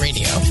Sorcerer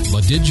Radio.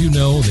 But did you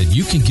know that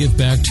you can give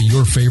back to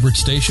your favorite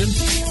station?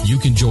 You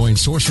can join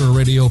Sorcerer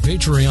Radio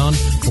Patreon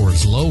for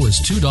as low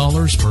as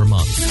 $2 per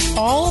month.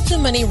 All of the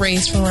money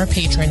raised from our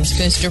patrons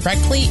goes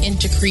directly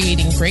into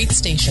creating great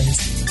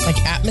stations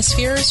like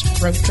Atmospheres,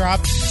 Rope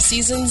Drop,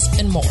 Seasons,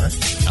 and more.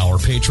 Our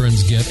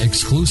patrons get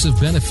exclusive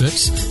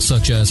benefits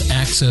such as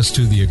access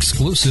to the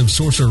exclusive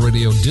Sorcerer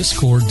Radio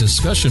Discord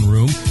discussion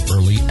room,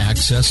 early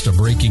access to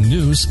breaking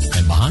news,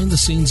 and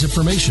behind-the-scenes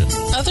information.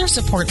 Other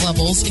support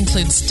levels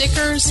include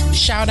stickers,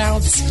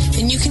 shout-outs,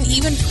 and you can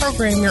even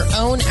program your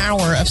own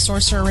hour of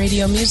Sorcerer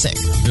Radio music.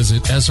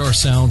 Visit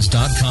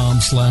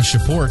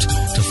srsounds.com/support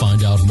to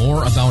find out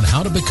more about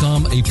how to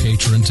become a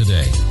patron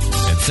today.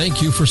 And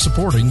thank you for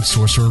supporting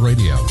Sorcerer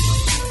Radio.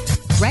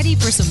 Ready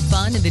for some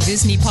fun in the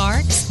Disney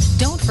parks?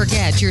 Don't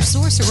forget your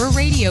Sorcerer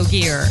Radio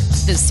gear.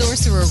 The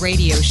Sorcerer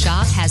Radio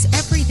shop has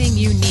everything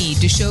you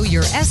need to show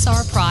your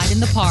SR pride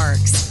in the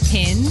parks.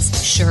 Pins,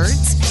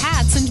 shirts,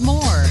 hats, and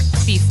more.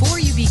 Before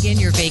you begin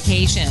your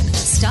vacation,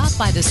 stop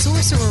by the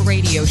Sorcerer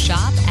Radio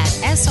shop at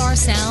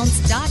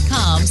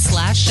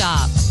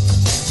srsounds.com/shop.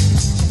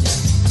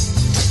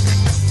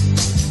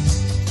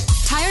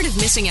 Tired of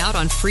missing out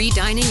on free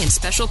dining and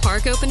special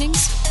park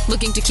openings?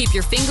 Looking to keep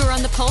your finger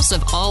on the pulse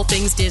of all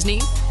things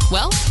Disney?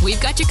 Well, we've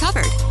got you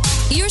covered.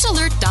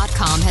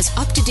 EarsAlert.com has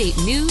up-to-date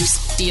news,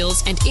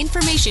 deals, and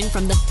information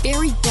from the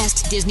very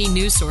best Disney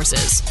news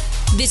sources.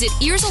 Visit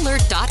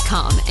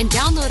EarsAlert.com and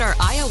download our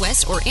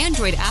iOS or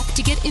Android app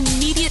to get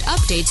immediate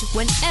updates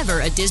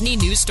whenever a Disney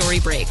news story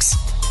breaks.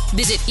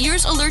 Visit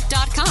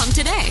EarsAlert.com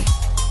today.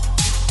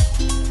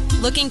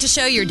 Looking to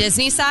show your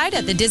Disney side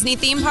at the Disney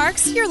theme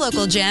parks, your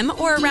local gym,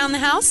 or around the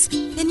house?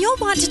 Then you'll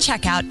want to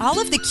check out all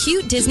of the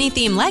cute Disney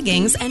theme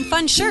leggings and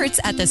fun shirts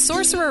at the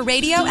Sorcerer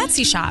Radio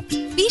Etsy shop.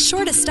 Be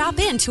sure to stop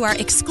in to our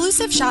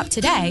exclusive shop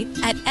today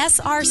at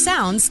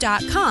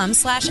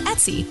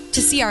srsounds.com/Etsy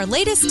to see our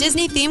latest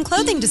Disney theme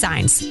clothing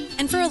designs.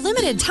 And for a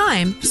limited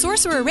time,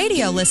 Sorcerer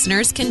Radio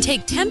listeners can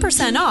take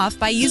 10% off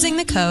by using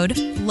the code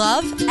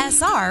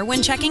LOVESR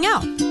when checking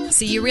out.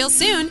 See you real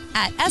soon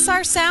at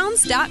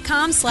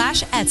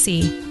srsounds.com/Etsy. Do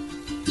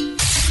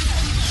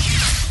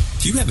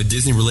you have a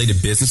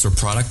Disney-related business or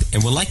product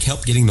and would like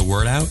help getting the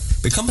word out?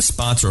 Become a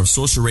sponsor of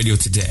Sorcerer Radio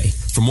today.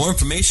 For more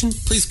information,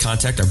 please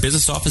contact our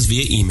business office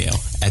via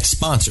email at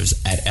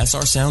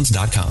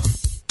sponsors@srsounds.com.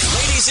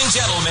 Ladies and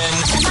gentlemen.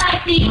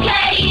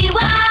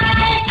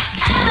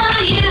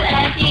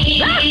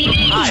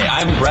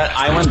 Hi, I'm Brett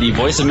Island, the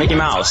voice of Mickey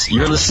Mouse.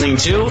 You're listening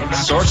to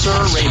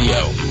Sorcerer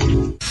Radio.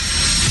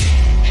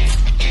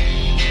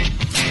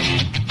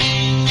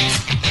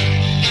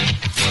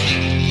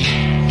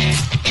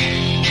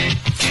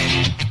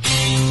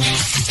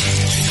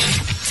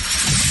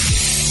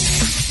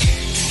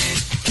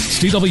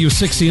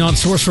 DW60 on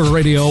Sorcerer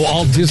Radio,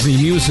 all Disney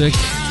music,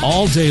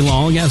 all day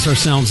long,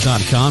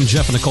 srsounds.com.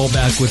 Jeff and Nicole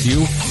back with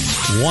you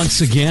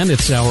once again.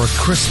 It's our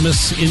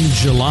Christmas in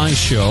July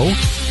show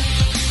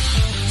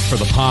for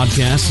the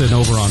podcast and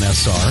over on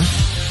SR.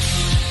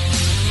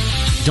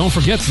 Don't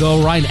forget,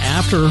 though, right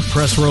after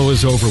Press Row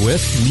is over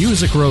with,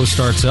 Music Row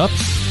starts up.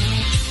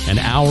 An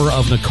hour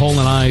of Nicole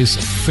and I's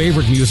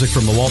favorite music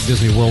from the Walt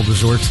Disney World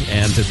Resort.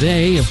 And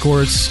today, of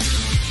course,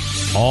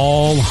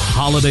 all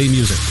holiday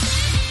music.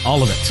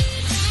 All of it.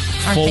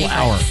 Our Full favorite.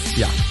 hour.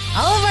 Yeah.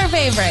 All of our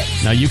favorites.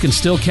 Now, you can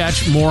still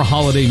catch more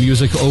holiday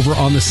music over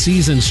on the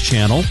Seasons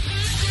channel.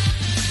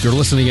 If you're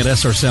listening at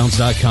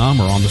srsounds.com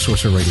or on the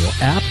Sorcerer Radio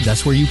app,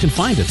 that's where you can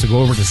find it. So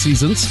go over to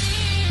Seasons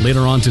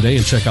later on today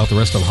and check out the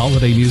rest of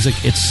holiday music.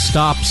 It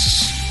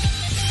stops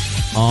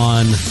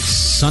on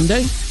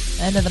Sunday.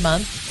 End of the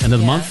month. End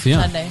of the month,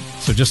 yeah. Sunday.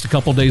 So just a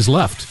couple days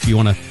left if you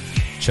want to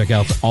check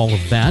out all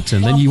of that.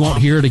 And then you won't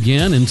hear it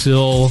again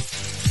until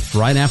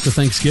right after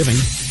Thanksgiving.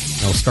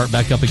 It'll start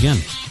back up again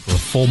for a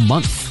full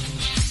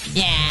month.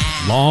 Yeah.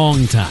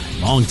 Long time.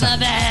 Love it.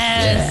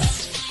 Yeah.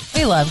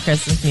 We love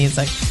Christmas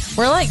music.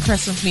 We're like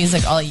Christmas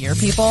music all year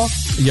people.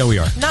 Yeah, we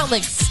are. Not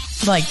like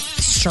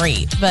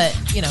straight, but,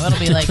 you know, it'll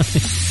be like...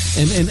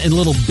 and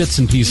little bits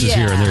and pieces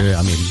here and there.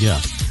 I mean,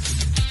 yeah.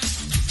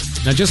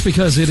 Now, just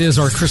because it is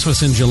our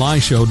Christmas in July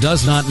show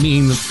does not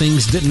mean that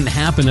things didn't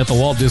happen at the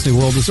Walt Disney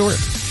World Resort.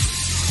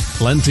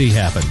 Plenty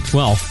happened.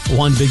 Well,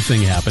 one big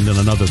thing happened and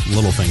another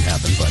little thing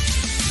happened, but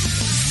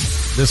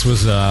this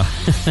was...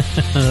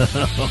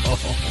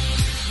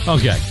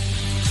 Okay.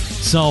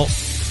 So,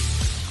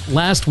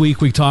 last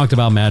week we talked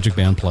about Magic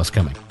Band Plus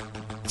coming.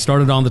 It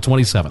started on the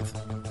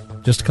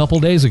 27th, just a couple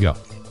days ago.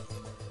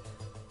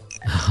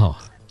 Oh,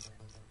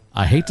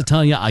 I hate to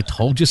tell you, I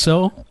told you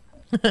so,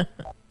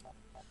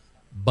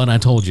 but I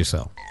told you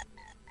so.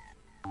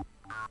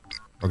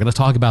 We're going to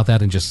talk about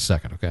that in just a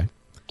second, okay?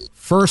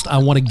 First, I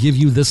want to give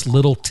you this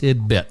little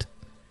tidbit.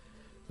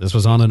 This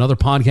was on another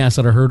podcast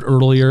that I heard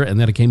earlier, and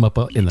then it came up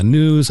in the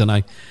news, and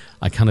I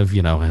kind of,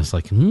 I was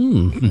like,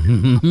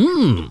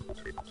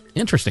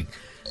 interesting.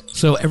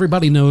 So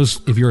everybody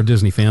knows, if you're a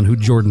Disney fan, who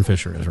Jordan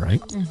Fisher is,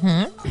 right?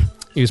 Mm-hmm.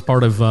 He's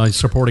part of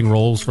supporting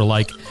roles for,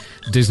 like,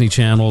 Disney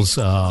Channel's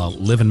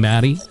Liv and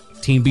Maddie,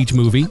 Teen Beach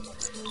Movie,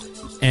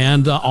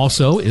 and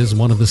also is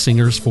one of the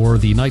singers for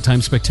the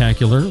Nighttime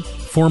Spectacular,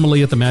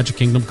 formerly at the Magic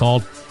Kingdom,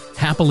 called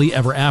Happily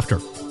Ever After.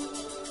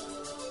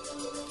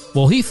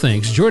 Well,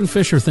 Jordan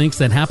Fisher thinks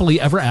that Happily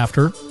Ever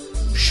After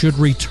should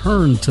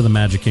return to the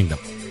Magic Kingdom.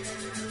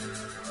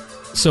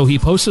 So he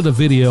posted a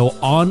video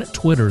on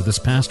Twitter this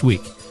past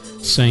week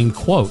saying,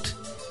 quote,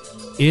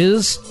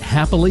 "Is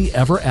Happily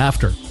Ever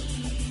After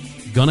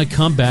gonna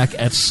come back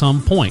at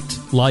some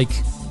point? Like,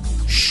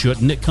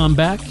 shouldn't it come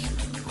back?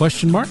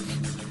 Question mark.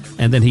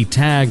 And then he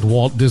tagged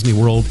Walt Disney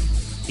World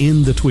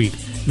in the tweet.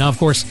 Now, of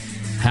course,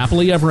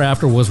 Happily Ever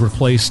After was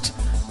replaced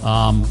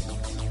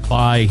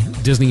by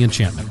Disney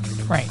Enchantment.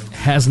 Right.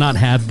 Has not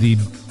had the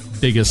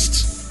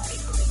biggest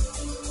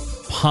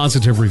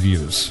positive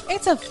reviews.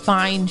 It's a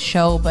fine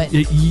show, but...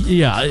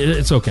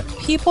 it's okay.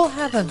 People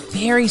have a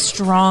very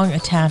strong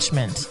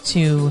attachment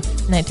to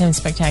Nighttime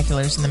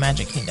Spectaculars in the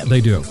Magic Kingdom.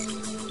 They do.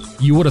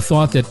 You would have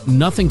thought that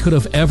nothing could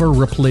have ever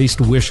replaced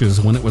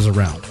Wishes when it was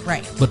around.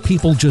 Right. But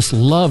people just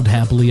loved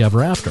Happily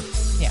Ever After.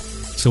 Yeah.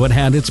 So it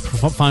had its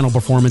final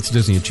performance.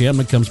 Disney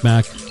Enchantment comes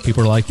back.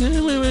 People are like,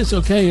 it's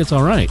okay, it's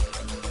all right.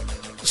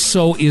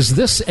 So is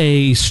this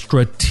a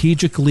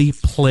strategically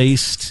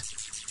placed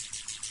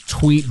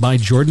tweet by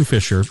Jordan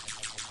Fisher,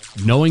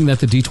 knowing that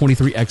the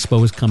D23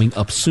 Expo is coming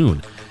up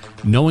soon,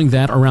 knowing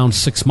that around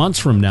 6 months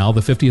from now,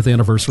 the 50th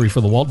anniversary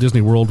for the Walt Disney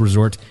World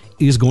Resort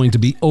is going to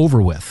be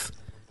over with?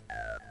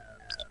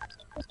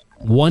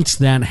 Once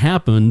that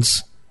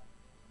happens,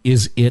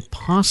 is it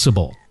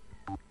possible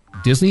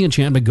Disney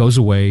Enchantment goes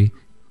away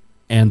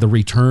and the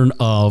return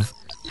of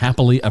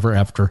Happily Ever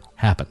After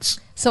happens?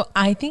 So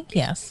I think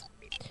yes.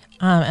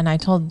 And I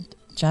told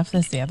Jeff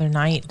this the other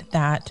night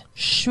that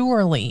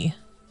surely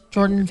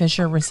Jordan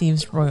Fisher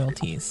receives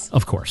royalties.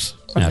 Of course.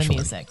 For the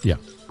music. Yeah.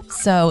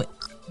 So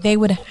they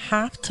would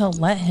have to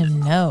let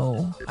him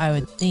know, I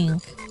would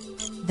think,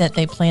 that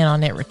they plan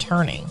on it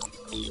returning.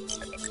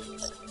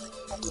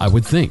 I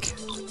would think.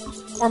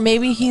 Or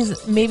maybe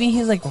he's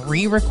like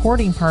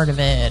re-recording part of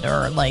it,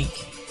 or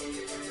like,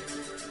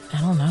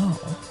 I don't know.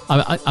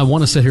 I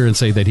want to sit here and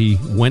say that he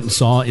went and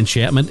saw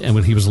Enchantment, and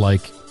when he was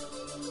like,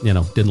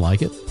 didn't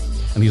like it.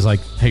 And he's like,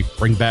 hey,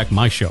 bring back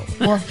my show.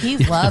 Well, he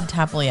loved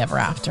Happily Ever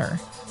After.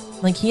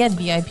 Like, he had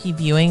VIP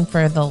viewing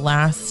for the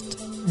last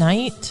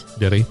night.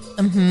 Did he?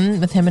 Mm-hmm.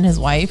 With him and his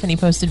wife. And he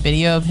posted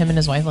video of him and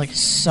his wife, like,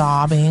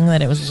 sobbing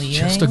that it was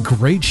leaving. Just a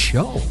great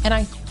show. And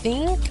I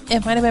think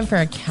it might have been for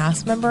a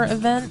cast member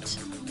event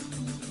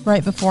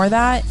right before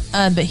that.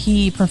 But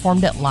he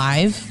performed it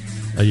live.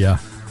 Yeah.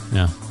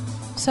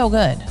 So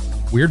good.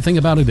 Weird thing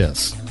about it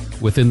is,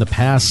 within the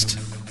past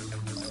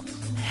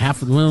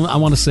I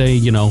want to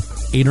say,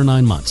 8 or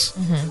 9 months,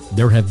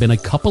 there have been a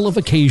couple of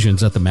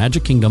occasions at the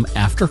Magic Kingdom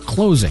after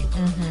closing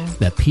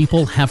that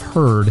people have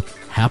heard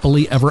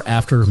Happily Ever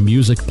After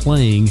music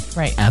playing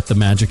at the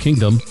Magic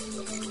Kingdom.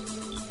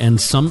 And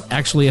some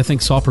actually, I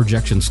think, saw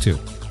projections too.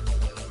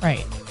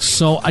 Right.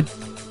 So I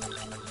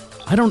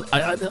don't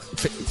know.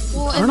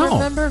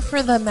 Remember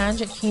for the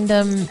Magic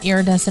Kingdom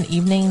Iridescent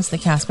Evenings, the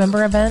cast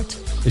member event?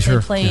 Sure,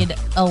 they played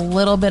a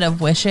little bit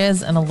of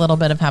Wishes and a little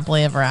bit of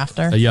Happily Ever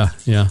After. Yeah.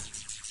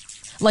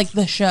 Like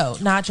the show,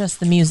 not just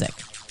the music.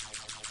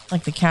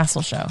 Like the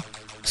castle show.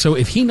 So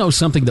if he knows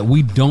something that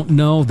we don't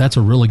know, that's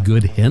a really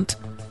good hint.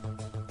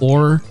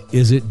 Or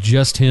is it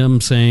just him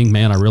saying,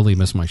 man, I really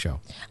miss my show?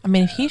 I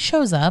mean, if he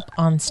shows up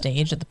on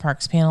stage at the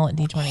Parks panel at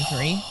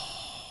D23,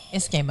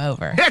 it's game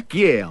over. Heck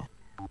yeah!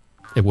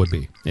 It would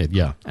be.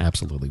 Yeah,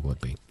 absolutely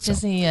would be. So.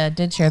 Disney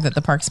did share that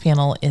the parks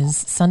panel is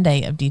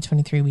Sunday of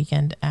D23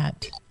 weekend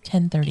at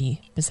 10:30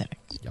 Pacific.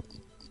 Yep.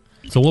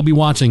 So we'll be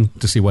watching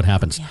to see what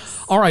happens.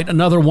 Yes. All right,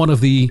 another one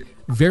of the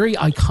very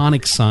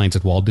iconic signs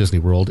at Walt Disney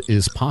World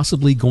is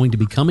possibly going to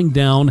be coming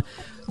down,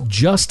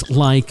 just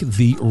like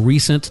the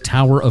recent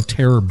Tower of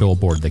Terror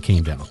billboard that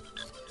came down.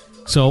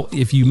 So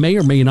if you may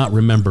or may not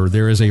remember,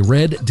 there is a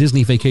red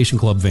Disney Vacation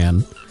Club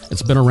van.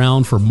 It's been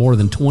around for more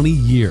than 20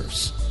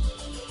 years.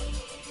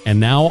 And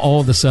now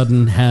all of a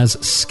sudden has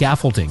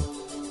scaffolding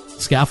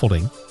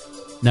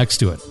next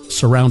to it,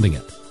 surrounding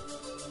it.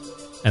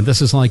 And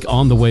this is like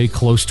on the way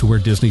close to where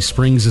Disney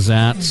Springs is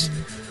at.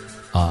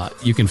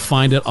 Mm-hmm. You can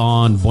find it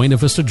on Buena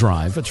Vista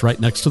Drive. It's right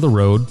next to the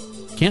road.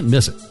 Can't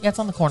miss it. Yeah, it's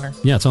on the corner.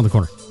 Yeah, it's on the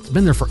corner. It's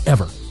been there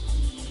forever.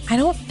 I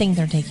don't think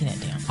they're taking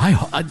it down.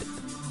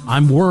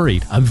 I'm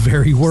worried. I'm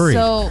very worried.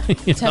 So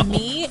to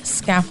me,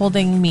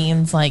 scaffolding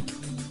means like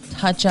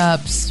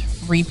touch-ups,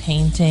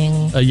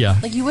 repainting. Yeah.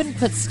 Like you wouldn't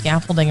put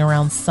scaffolding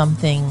around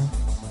something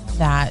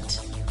that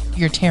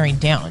you're tearing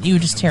down. You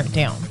would just tear it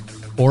down.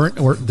 Or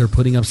they're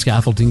putting up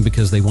scaffolding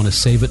because they want to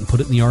save it and put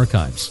it in the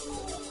archives.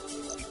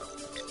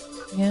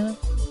 Yeah.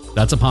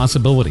 That's a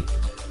possibility.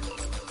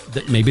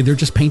 Maybe they're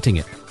just painting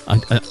it. I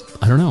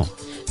don't know.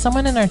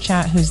 Someone in our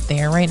chat who's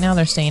there right now,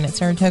 they're staying at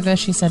Saratoga.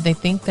 She said they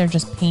think they're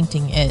just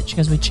painting it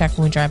because we check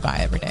when we drive by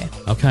every day.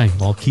 Okay.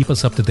 Well, keep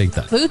us up to date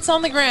then. Boots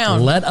on the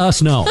ground. Let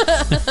us know.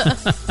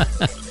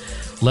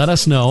 Let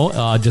us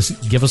know.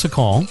 Just give us a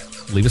call.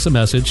 Leave us a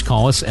message.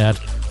 Call us at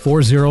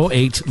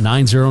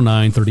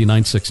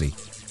 408-909-3960.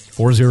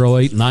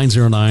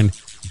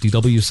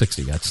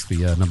 408-909-DW60. That's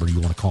the number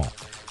you want to call.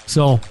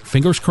 So,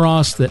 fingers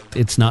crossed that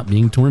it's not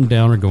being torn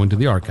down or going to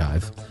the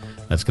archive.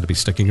 That's going to be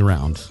sticking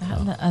around.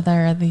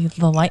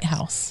 The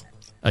lighthouse.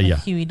 Yeah.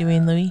 Huey, Dewey,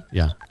 and Louie.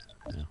 Yeah,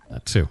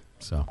 that too.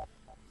 So,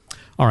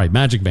 all right,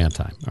 Magic Band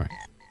time. All right.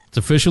 It's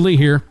officially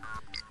here.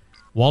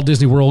 Walt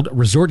Disney World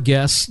Resort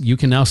guests, you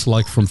can now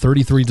select from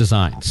 33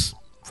 designs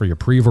for your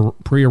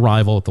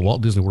pre-arrival at the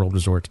Walt Disney World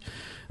Resort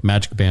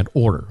Magic Band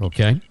order,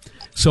 okay?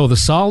 So the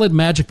solid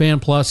Magic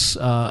Band Plus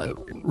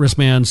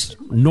wristbands,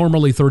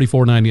 normally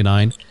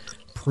 $34.99.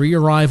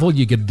 Pre-arrival,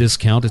 you get a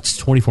discount. It's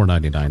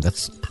 $24.99.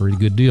 That's a pretty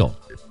good deal.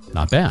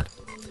 Not bad.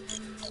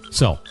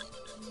 So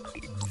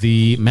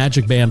the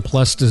Magic Band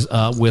Plus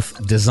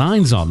with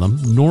designs on them,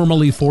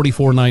 normally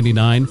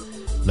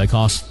 $44.99. They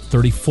cost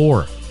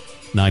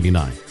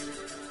 $34.99.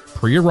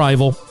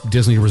 Pre-arrival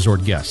Disney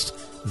Resort guest.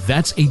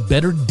 That's a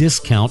better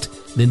discount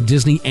than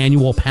Disney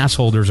annual pass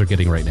holders are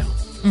getting right now.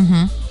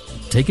 Mm-hmm.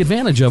 Take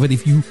advantage of it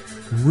if you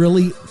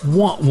really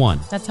want one.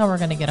 That's how we're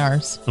going to get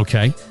ours.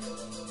 Okay.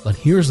 But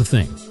here's the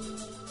thing.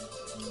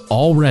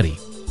 Already,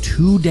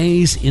 2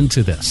 days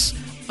into this,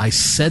 I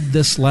said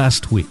this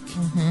last week.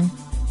 Mm-hmm.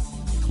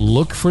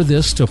 Look for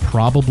this to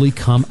probably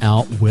come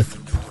out with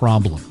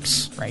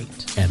problems.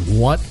 Right. And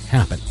what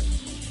happened?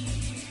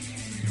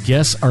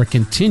 Guests are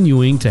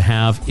continuing to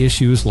have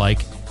issues like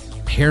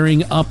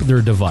pairing up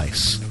their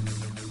device,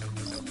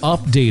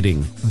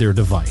 updating their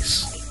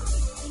device.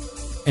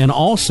 And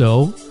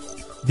also,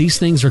 these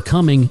things are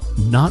coming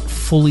not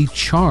fully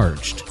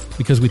charged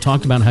because we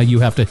talked about how you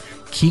have to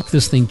keep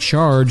this thing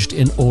charged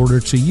in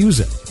order to use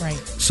it. Right.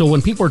 So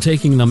when people are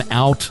taking them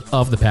out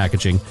of the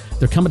packaging,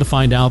 they're coming to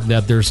find out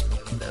that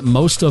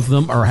most of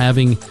them are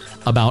having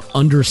about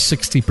under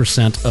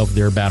 60% of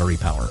their battery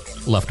power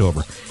left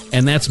over.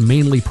 And that's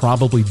mainly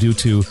probably due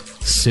to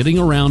sitting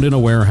around in a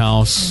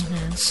warehouse,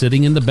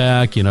 sitting in the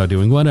back,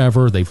 doing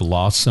whatever. They've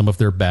lost some of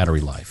their battery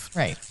life.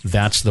 Right.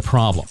 That's the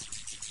problem.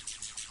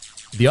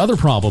 The other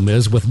problem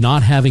is with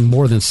not having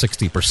more than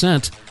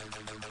 60%,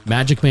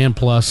 Magic Band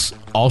Plus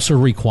also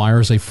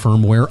requires a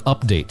firmware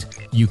update.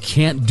 You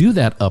can't do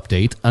that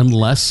update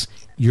unless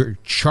you're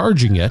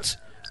charging it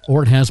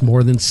or it has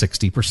more than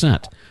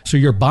 60%. So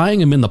you're buying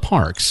them in the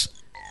parks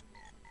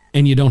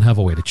and you don't have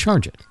a way to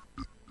charge it.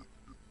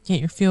 Get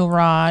your fuel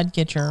rod,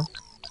 get your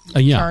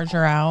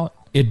charger out.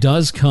 It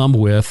does come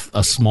with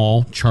a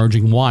small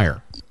charging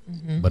wire,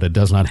 but it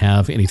does not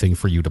have anything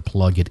for you to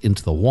plug it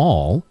into the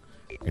wall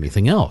or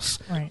anything else.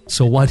 Right.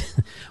 So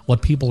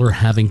what people are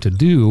having to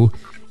do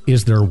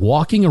is they're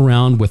walking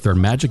around with their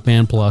Magic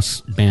Band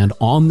Plus band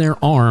on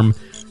their arm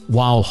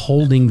while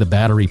holding the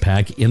battery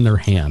pack in their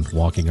hand,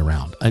 walking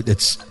around.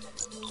 It's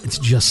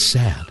just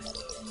sad.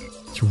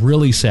 It's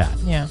really sad.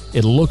 Yeah.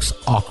 It looks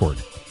awkward.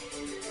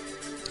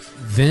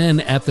 Then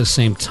at the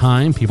same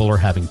time, people are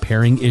having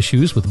pairing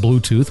issues with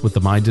Bluetooth with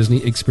the My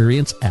Disney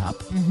Experience app.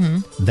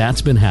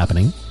 That's been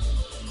happening.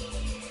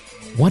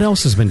 What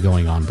else has been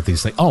going on with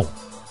these things? Oh,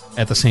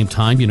 at the same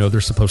time,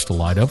 they're supposed to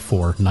light up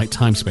for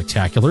nighttime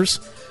spectaculars.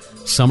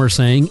 Some are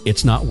saying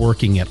it's not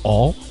working at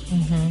all.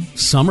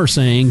 Some are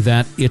saying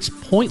that it's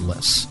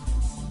pointless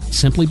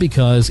simply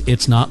because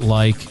it's not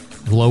like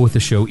Glow with the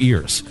Show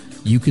ears.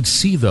 You could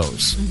see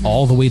those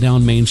all the way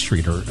down Main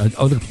Street or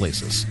other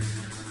places.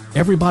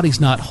 Everybody's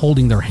not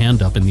holding their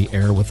hand up in the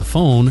air with the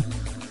phone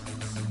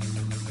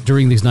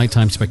during these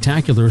nighttime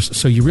spectaculars,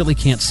 so you really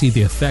can't see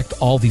the effect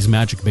all these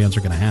magic bands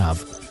are going to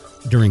have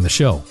during the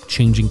show,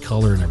 changing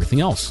color and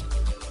everything else.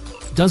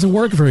 It doesn't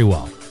work very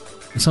well.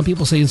 And some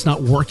people say it's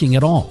not working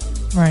at all.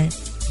 Right.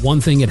 One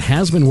thing it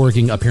has been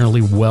working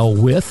apparently well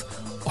with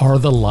are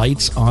the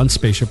lights on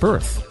Spaceship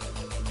Earth.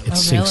 It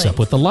syncs up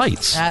with the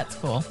lights. That's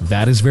cool.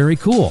 That is very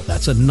cool.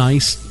 That's a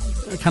nice,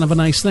 kind of a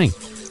nice thing.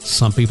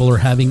 Some people are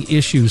having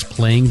issues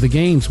playing the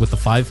games with the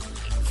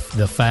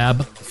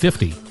Fab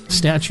 50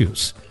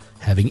 statues,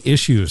 having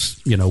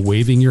issues,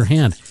 waving your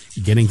hand,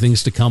 getting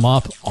things to come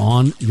up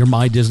on your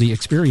My Disney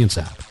Experience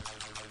app.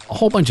 A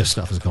whole bunch of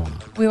stuff is going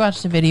on. We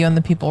watched a video and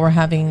the people were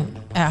having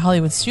at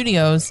Hollywood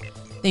Studios,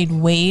 they'd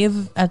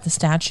wave at the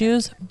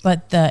statues,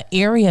 but the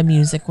area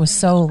music was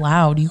so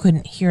loud you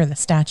couldn't hear the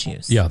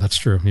statues. Yeah, that's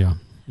true. Yeah.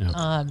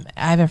 I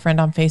have a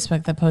friend on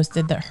Facebook that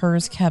posted that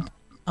hers kept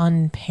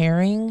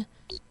unpairing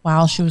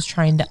while she was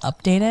trying to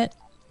update it,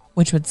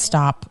 which would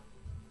stop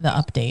the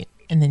update.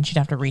 And then she'd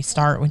have to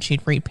restart when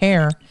she'd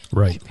repair.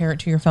 Right. She'd pair it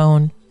to your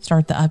phone,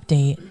 start the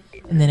update,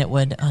 and then it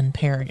would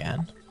unpair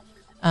again.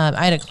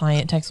 I had a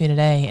client text me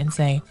today and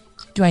say,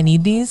 do I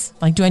need these?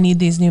 Do I need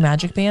these new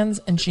Magic Bands?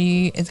 And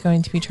she is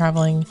going to be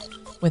traveling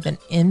with an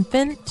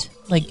infant,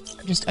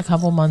 just a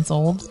couple months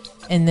old,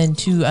 and then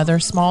 2 other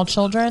small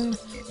children.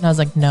 And I was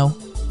like, no,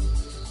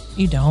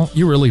 you don't.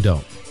 You really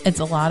don't. It's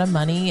a lot of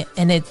money.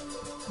 And I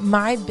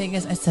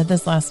said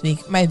this last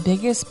week, my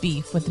biggest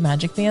beef with the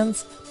Magic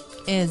Bands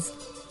is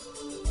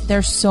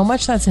there's so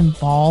much that's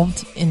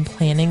involved in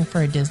planning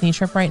for a Disney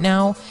trip right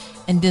now.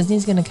 And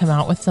Disney's going to come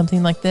out with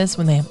something like this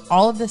when they have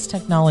all of this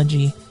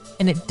technology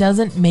and it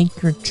doesn't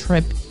make your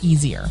trip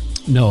easier.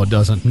 No, it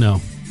doesn't.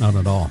 No, not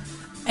at all.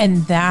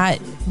 And that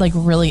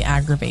really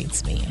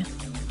aggravates me.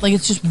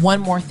 It's just one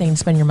more thing to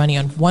spend your money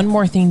on, one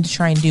more thing to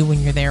try and do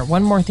when you're there,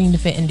 one more thing to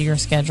fit into your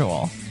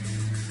schedule.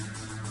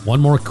 One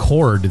more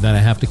cord that I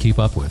have to keep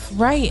up with.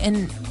 Right.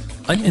 And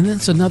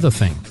that's another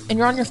thing. And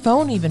you're on your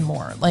phone even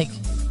more.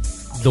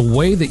 The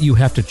way that you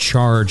have to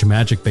charge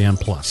Magic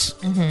Band Plus,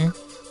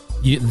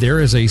 there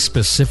is a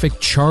specific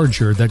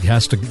charger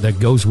that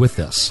goes with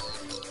this.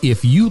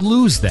 If you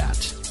lose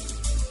that,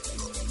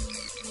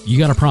 you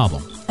got a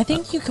problem. I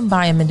think you can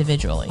buy them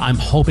individually. I'm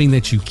hoping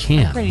that you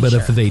can, but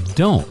if they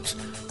don't,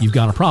 you've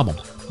got a problem.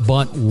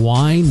 But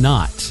why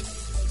not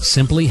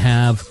simply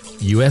have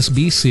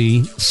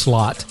USB-C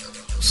slot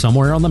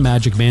somewhere on the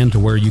Magic Band to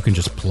where you can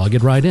just plug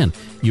it right in?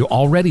 You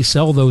already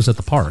sell those at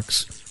the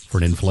parks for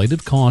an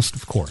inflated cost,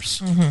 of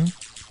course.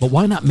 But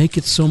why not make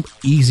it so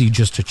easy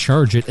just to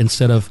charge it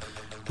instead of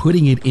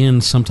putting it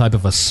in some type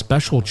of a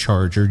special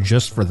charger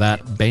just for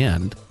that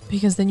band?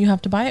 Because then you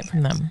have to buy it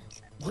from them.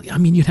 Well, I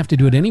mean, you'd have to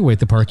do it anyway at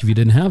the park if you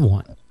didn't have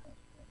one.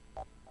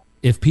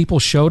 If people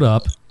showed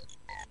up,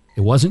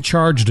 it wasn't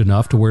charged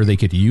enough to where they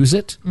could use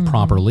it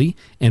properly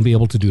and be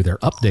able to do their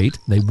update,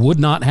 they would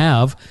not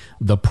have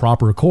the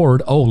proper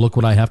cord. Oh, look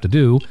what I have to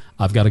do.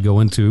 I've got to go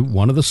into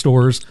one of the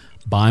stores,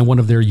 buy one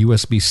of their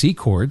USB-C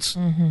cords,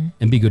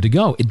 and be good to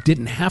go. It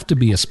didn't have to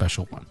be a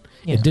special one.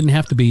 Yeah. It didn't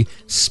have to be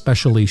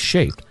specially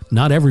shaped.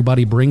 Not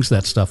everybody brings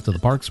that stuff to the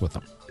parks with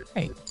them.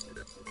 Right.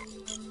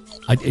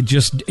 It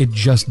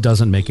just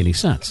doesn't make any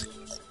sense.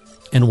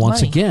 And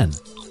once again,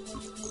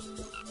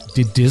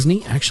 did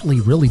Disney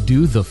actually really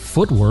do the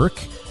footwork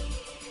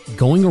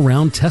going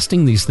around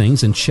testing these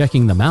things and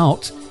checking them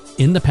out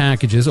in the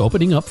packages,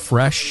 opening up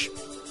fresh,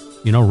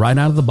 right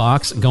out of the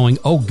box, going,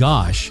 oh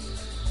gosh,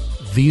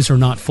 these are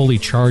not fully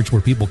charged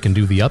where people can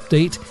do the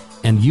update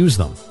and use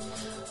them.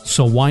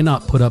 So why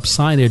not put up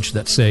signage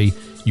that say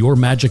your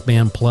Magic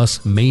Band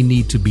Plus may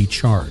need to be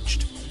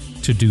charged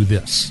to do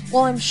this?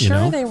 Well, I'm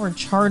sure they were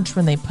charged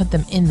when they put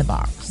them in the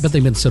box. But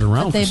they've been sitting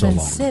around for so long.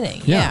 They've been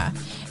sitting, yeah.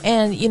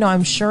 And,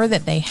 I'm sure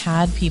that they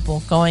had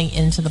people going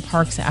into the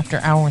parks after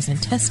hours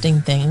and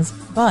testing things,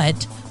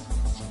 but,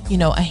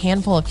 a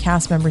handful of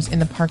cast members in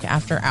the park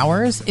after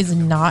hours is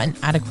not an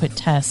adequate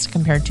test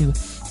compared to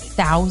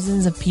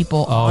thousands of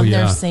people on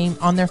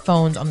their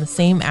phones, on the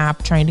same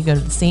app, trying to go to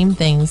the same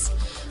things.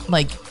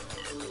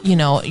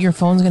 Your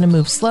phone's going to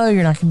move slow.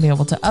 You're not going to be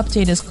able to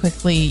update as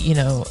quickly,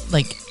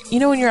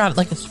 when you're at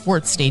a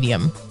sports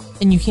stadium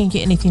and you can't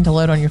get anything to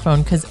load on your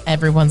phone because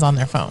everyone's on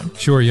their phone.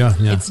 Sure, yeah.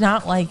 It's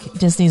not like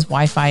Disney's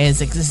Wi-Fi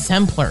is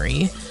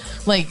exemplary.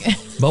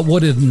 But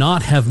would it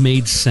not have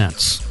made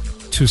sense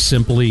to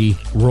simply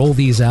roll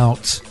these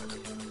out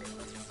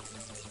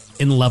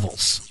in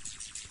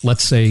levels?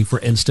 Let's say, for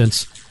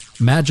instance,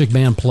 Magic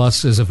Band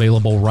Plus is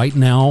available right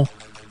now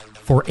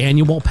for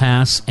annual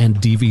pass and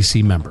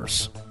DVC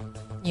members.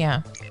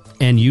 Yeah.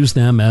 And use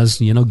them as,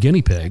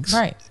 guinea pigs.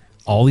 Right.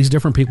 All these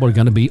different people are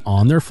going to be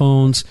on their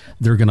phones.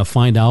 They're going to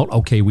find out,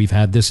 okay, we've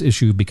had this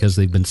issue because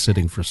they've been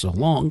sitting for so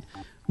long.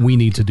 We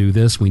need to do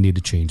this. We need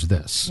to change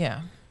this.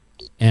 Yeah.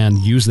 And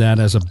use that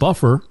as a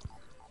buffer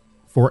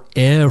for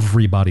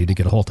everybody to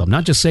get a hold of.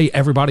 Not just say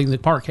everybody in the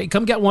park, hey,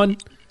 come get one.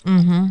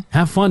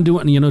 Have fun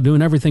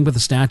doing everything with the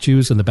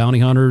statues and the bounty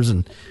hunters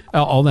and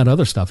all that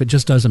other stuff. It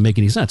just doesn't make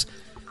any sense.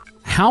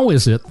 How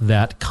is it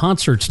that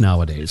concerts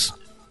nowadays,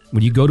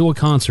 when you go to a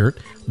concert,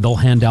 they'll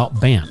hand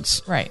out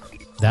bands. Right.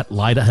 That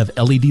have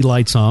LED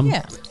lights on,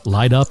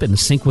 light up and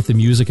sync with the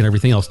music and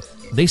everything else.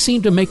 They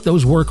seem to make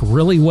those work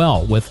really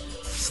well with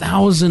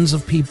thousands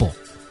of people.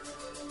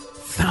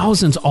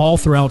 Thousands all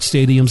throughout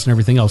stadiums and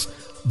everything else.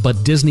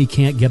 But Disney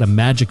can't get a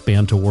Magic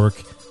Band to work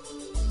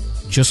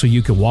just so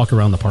you can walk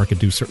around the park and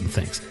do certain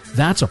things.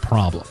 That's a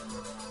problem.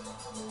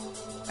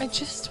 I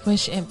just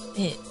wish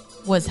it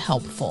was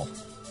helpful.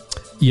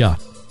 Yeah,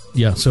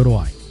 so do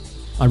I.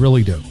 I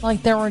really do.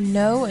 Like, there were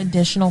no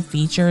additional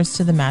features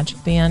to the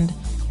Magic Band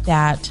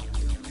that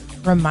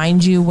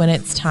remind you when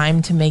it's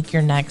time to make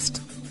your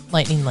next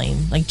Lightning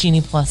Lane, like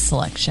Genie Plus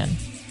selection.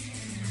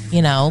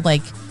 You know,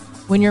 like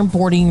when your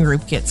boarding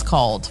group gets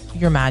called,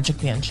 your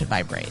Magic Band should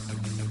vibrate.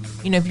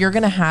 You know, if you're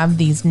going to have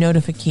these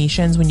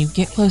notifications when you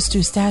get close to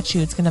a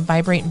statue, it's going to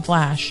vibrate and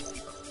flash.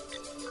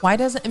 Why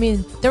doesn't, I mean,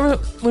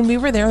 when we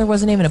were there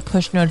wasn't even a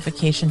push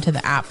notification to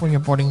the app when your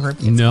boarding group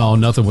gets called.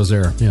 Nothing was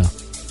there. Yeah.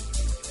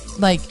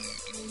 Like,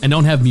 and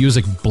don't have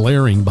music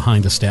blaring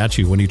behind the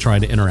statue when you try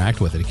to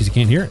interact with it because you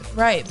can't hear it.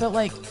 Right, but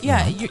like,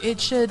 yeah, it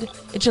should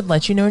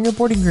let you know when your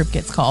boarding group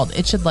gets called.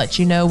 It should let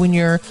you know when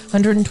your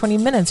 120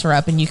 minutes are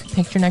up and you can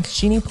pick your next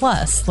Genie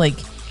Plus. Like,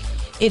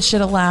 it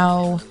should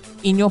allow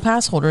annual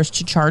pass holders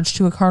to charge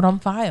to a card on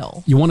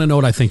file. You want to know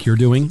what I think you're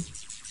doing?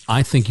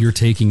 I think you're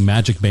taking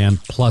Magic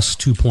Band Plus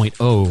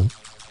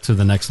 2.0 to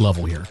the next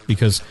level here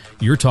because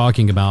you're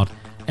talking about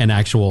an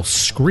actual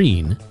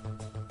screen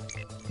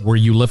where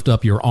you lift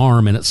up your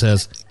arm and it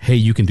says, hey,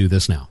 you can do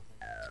this now.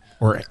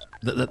 Or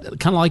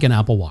kind of like an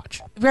Apple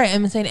Watch. Right,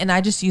 I'm saying, and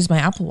I just use my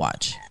Apple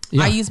Watch.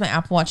 Yeah. I use my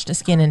Apple Watch to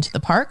scan into the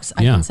parks.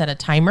 I can set a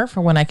timer for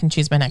when I can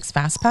choose my next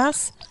Fast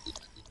Pass.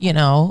 You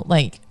know,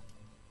 like,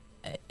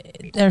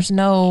 there's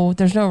no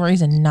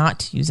reason not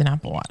to use an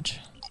Apple Watch.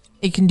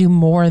 It can do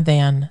more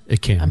than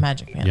a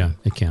Magic Band. Yeah,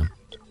 it can.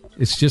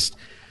 It's just,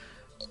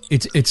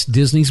 it's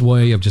Disney's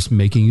way of just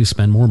making you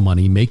spend more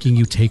money, making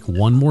you take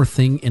one more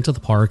thing into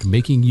the park,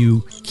 making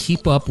you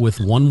keep up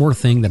with one more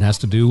thing that has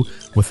to do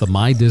with the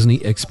My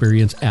Disney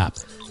Experience app.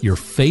 Your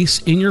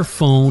face in your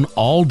phone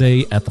all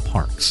day at the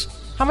parks.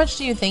 How much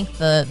do you think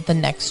the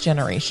next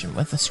generation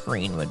with a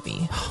screen would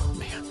be? Oh,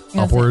 man.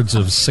 Upwards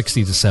of $60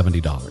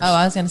 to $70. Oh,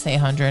 I was going to say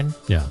 100.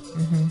 Yeah,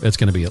 It's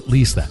going to be at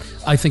least that.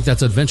 I think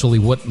that's eventually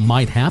what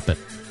might happen.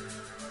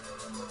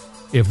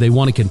 If they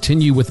want to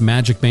continue with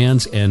Magic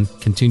Bands and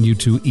continue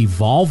to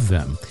evolve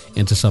them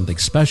into something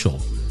special,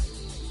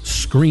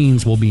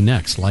 screens will be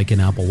next, like an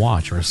Apple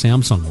Watch or a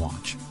Samsung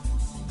Watch.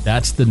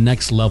 That's the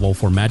next level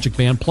for Magic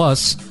Band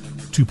Plus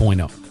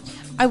 2.0.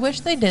 I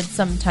wish they did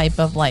some type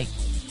of, like,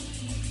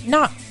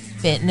 not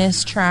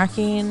fitness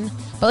tracking,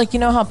 but like, you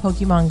know how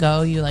Pokemon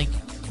Go, you like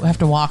have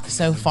to walk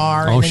so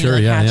far and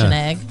then you catch an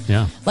egg.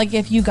 Yeah. Like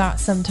if you got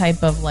some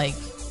type of like,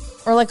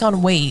 or like on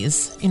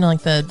Waze, you know,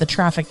 like the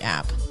traffic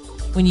app,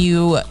 when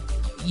you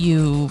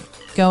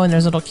go and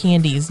there's little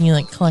candies and you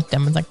like collect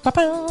them, it's like,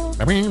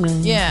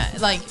 yeah,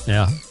 like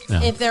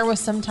if there was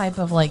some type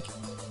of like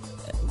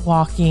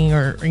walking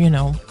or, you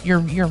know,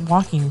 you're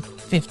walking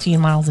 15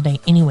 miles a day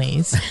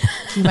anyways,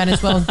 you might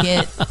as well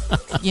get,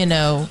 you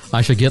know,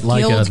 I should get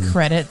like a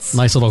credits,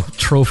 nice little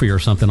trophy or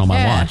something on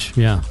my watch.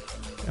 Yeah,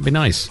 that'd be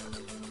nice.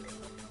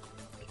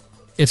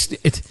 It's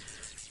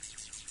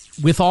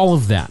with all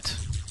of that.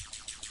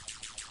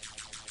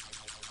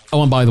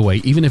 Oh, and by the way,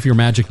 even if your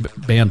Magic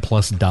Band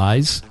Plus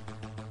dies,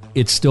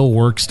 it still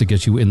works to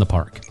get you in the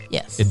park.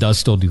 Yes, it does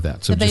still do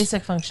that. So the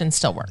basic functions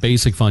still work.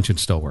 Basic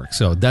functions still work.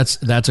 So that's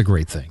a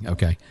great thing.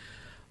 Okay,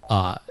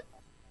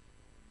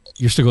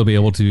 you're still going to be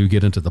able to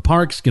get into the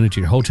parks, get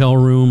into your hotel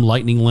room,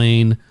 Lightning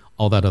Lane,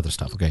 all that other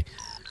stuff. Okay,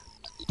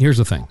 here's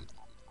the thing.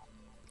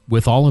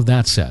 With all of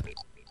that said,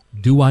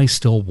 do I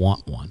still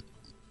want one?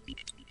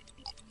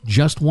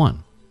 Just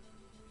one.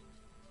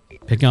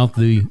 Pick out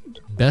the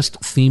best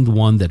themed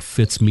one that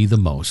fits me the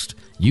most.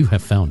 You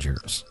have found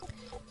yours.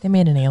 They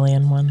made an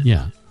alien one.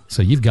 Yeah.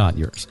 So you've got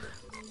yours.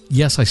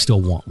 Yes, I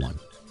still want one.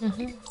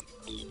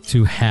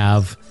 To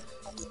have,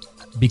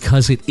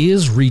 because it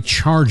is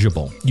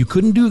rechargeable. You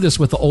couldn't do this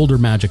with the older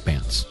Magic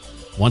Bands.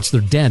 Once they're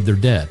dead, they're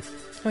dead.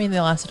 I mean,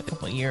 they lasted a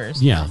couple of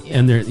years. Yeah.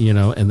 And they're, you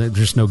know, and they're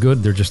just no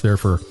good. They're just there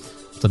for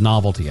the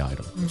novelty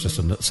item. It's just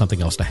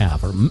something else to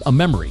have, or a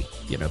memory,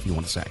 you know, if you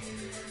want to say.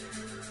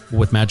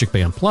 With Magic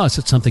Band Plus,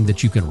 it's something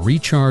that you can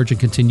recharge and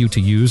continue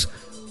to use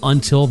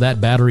until that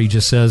battery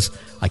just says,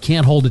 I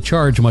can't hold a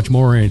charge much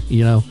more, and,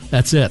 you know,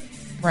 that's it.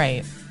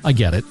 Right. I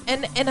get it.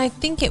 And I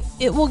think it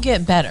will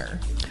get better.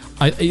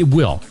 It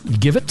will.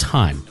 Give it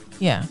time.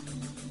 Yeah.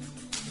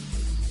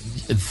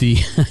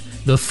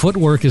 The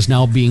footwork is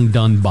now being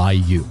done by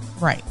you.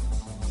 Right.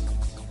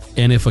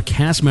 And if a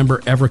cast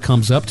member ever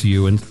comes up to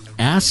you and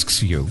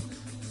asks you,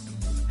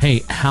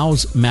 hey,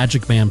 how's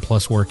Magic Band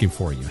Plus working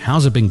for you?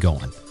 How's it been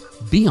going?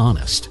 Be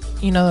honest.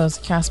 You know those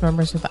cast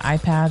members with the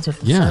iPads with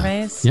the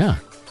surveys? Yeah.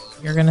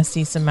 You're going to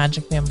see some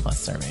Magic Band Plus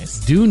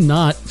surveys. Do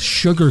not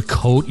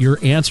sugarcoat your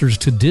answers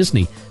to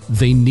Disney.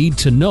 They need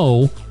to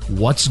know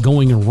what's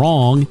going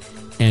wrong,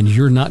 and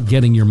you're not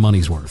getting your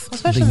money's worth.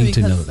 Especially they need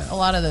because to know that. A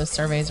lot of those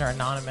surveys are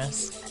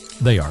anonymous.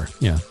 They are.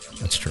 Yeah,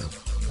 that's true.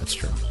 That's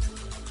true.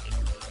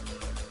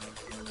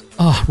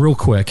 Real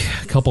quick,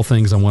 a couple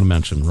things I want to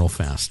mention real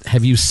fast.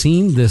 Have you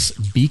seen this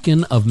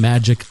Beacon of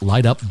Magic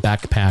light up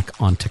backpack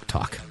on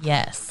TikTok?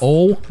 Yes.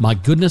 Oh my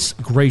goodness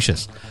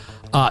gracious.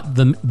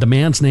 The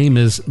man's name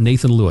is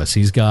Nathan Lewis.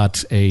 He's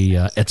got a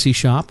Etsy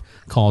shop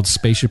called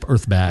Spaceship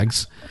Earth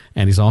Bags,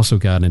 and he's also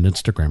got an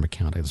Instagram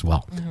account as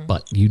well. Mm-hmm.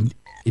 But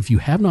if you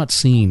have not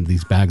seen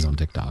these bags on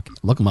TikTok,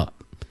 look them up.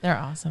 They're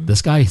awesome.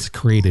 This guy has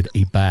created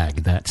a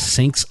bag that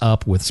syncs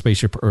up with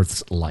Spaceship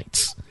Earth's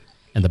lights,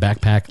 and the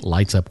backpack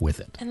lights up with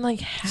it. And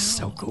like how?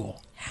 So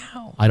cool.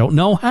 How? I don't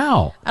know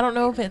how. I don't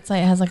know if it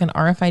has like an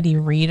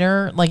RFID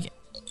reader.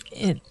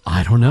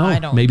 I don't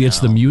know. Maybe it's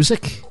the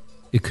music.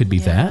 It could be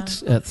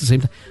that at the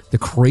same time. The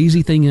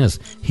crazy thing is,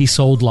 he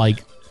sold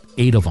like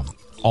 8 of them,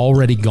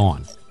 already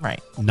gone.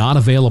 Right. Not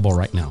available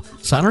right now.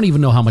 So I don't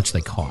even know how much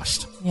they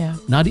cost. Yeah.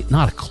 Not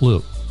a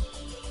clue.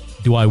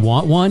 Do I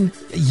want one?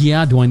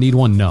 Yeah. Do I need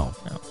one? No.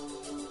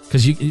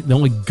 Because the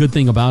only good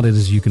thing about it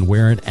is you can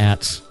wear it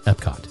at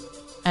Epcot.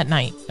 At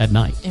night. At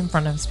night. In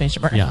front of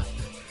Spaceship Earth. Yeah.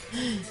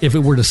 If it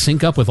were to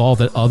sync up with all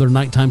the other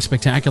nighttime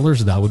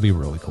spectaculars, that would be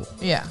really cool.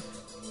 Yeah.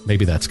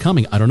 Maybe that's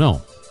coming. I don't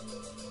know.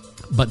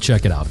 But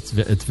check it out.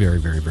 It's very,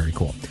 very, very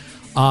cool.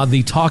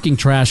 The talking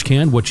trash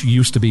can, which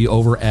used to be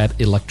over at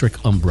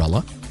Electric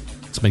Umbrella.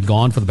 It's been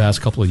gone for the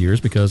past couple of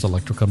years because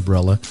Electric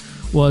Umbrella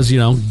was,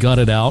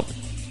 gutted out.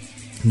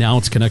 Now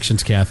it's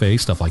Connections Cafe,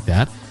 stuff like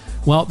that.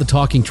 Well, the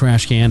talking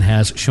trash can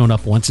has shown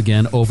up once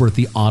again over at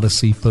the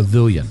Odyssey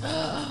Pavilion.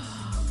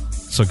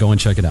 So go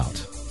and check it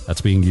out.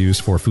 That's being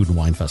used for Food and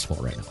Wine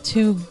Festival right now.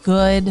 2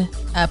 good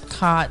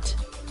Epcot,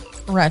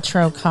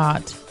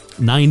 retro-cot.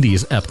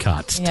 90s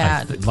Epcot.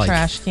 Yeah,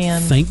 trash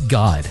can. Thank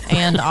God.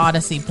 And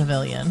Odyssey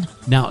Pavilion.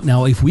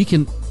 Now, if we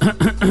can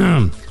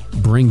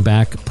bring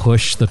back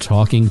Push the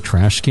talking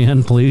trash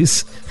can,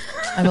 please.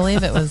 I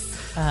believe it was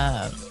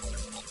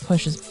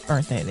Push's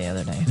birthday the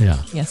other day.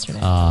 Yeah. Yesterday.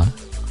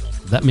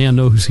 That man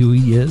knows who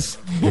he is.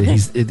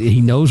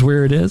 He knows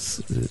where it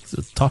is.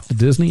 Talk to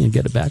Disney and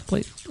get it back,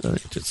 please.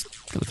 Just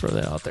going to throw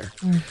that out there.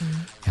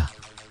 Mm-hmm. Yeah.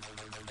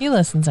 He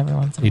listens every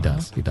once in a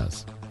while. He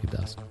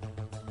does.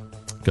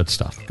 Good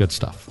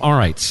stuff. All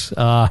right.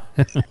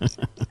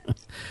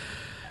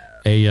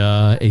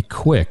 A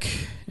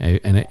quick,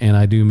 and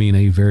I do mean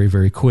a very,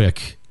 very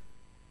quick,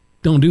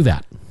 don't do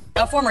that.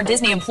 A former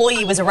Disney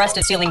employee was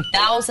arrested stealing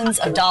thousands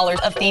of dollars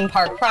of theme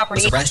park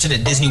property. Was arrested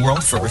at Disney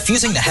World for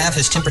refusing to have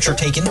his temperature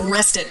taken.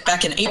 Arrested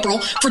back in April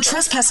for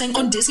trespassing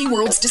on Disney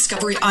World's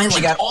Discovery Island.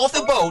 She got off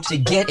the boat to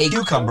get a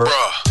cucumber.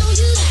 Don't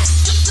do that.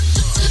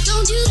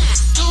 Don't do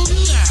that. Don't do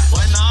that.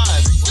 Why not?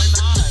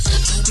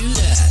 Don't do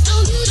that.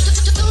 Don't do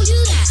that. Don't do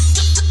that.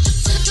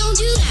 Don't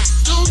do that.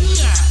 Don't do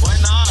that. Why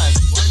not?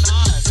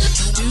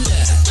 Don't do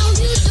that. Don't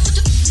do that.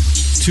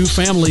 2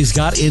 families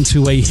got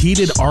into a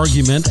heated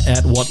argument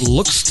at what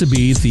looks to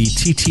be the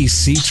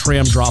TTC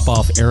tram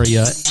drop-off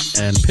area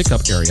and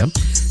pickup area.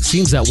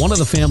 Seems that one of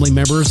the family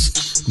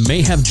members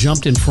may have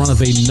jumped in front of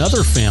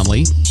another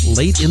family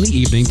late in the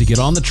evening to get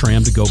on the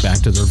tram to go back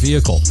to their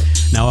vehicle.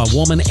 Now, a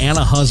woman and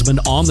a husband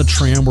on the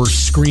tram were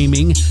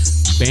screaming,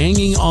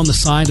 banging on the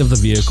side of the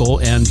vehicle,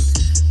 and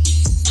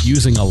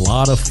using a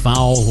lot of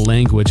foul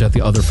language at the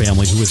other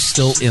family who was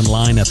still in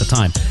line at the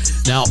time.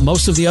 Now,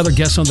 most of the other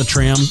guests on the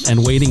tram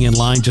and waiting in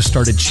line just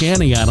started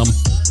chanting at them,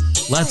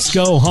 "Let's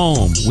go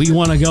home. We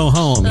want to go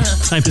home,"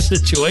 type of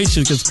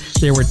situation, because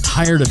they were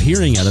tired of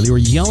hearing it. They were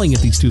yelling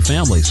at these 2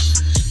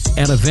 families.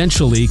 And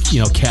eventually,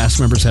 cast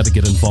members had to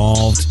get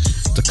involved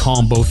to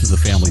calm both of the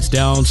families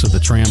down so the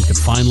tram could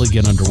finally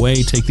get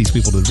underway, take these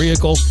people to the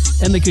vehicle,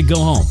 and they could go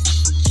home.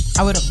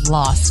 I would have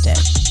lost it.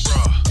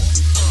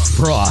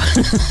 Bruh.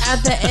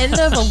 At the end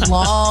of a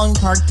long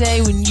park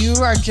day, when you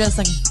are just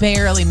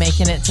barely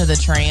making it to the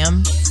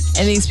tram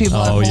and these people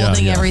are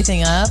holding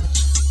everything up,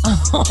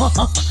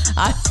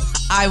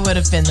 I would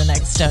have been the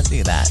next don't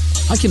do that.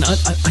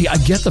 I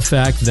get the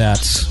fact that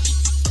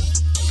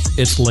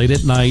it's late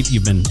at night,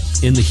 you've been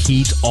in the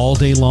heat all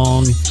day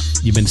long,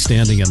 you've been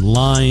standing in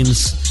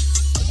lines,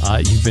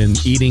 you've been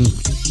eating,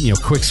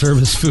 quick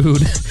service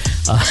food.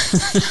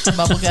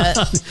 Bubble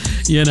gut.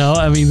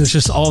 There's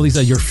just all these,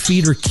 your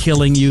feet are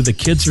killing you, the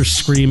kids are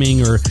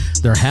screaming, or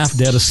they're half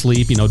dead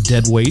asleep,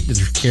 dead weight that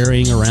they're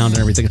carrying around and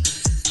everything.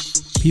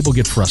 People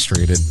get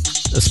frustrated,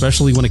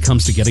 especially when it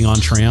comes to getting on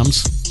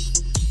trams.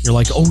 You're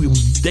like, oh,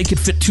 they could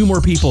fit 2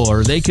 more people,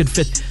 or they could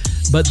fit.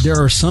 But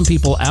there are some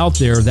people out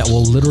there that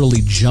will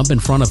literally jump in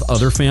front of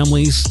other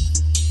families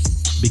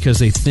because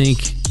they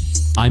think,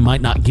 I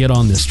might not get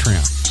on this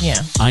tram.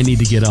 Yeah. I need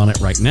to get on it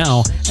right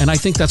now. And I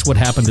think that's what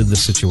happened in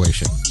this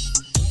situation,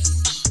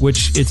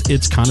 which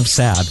it's kind of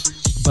sad,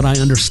 but I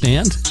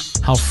understand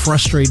how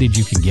frustrated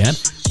you can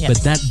get. Yeah.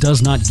 But that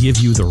does not give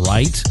you the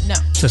right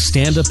to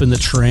stand up in the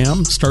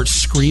tram, start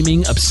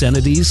screaming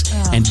obscenities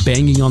and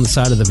banging on the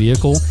side of the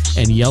vehicle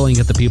and yelling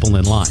at the people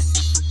in line.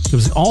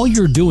 Because all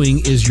you're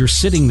doing is you're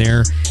sitting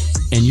there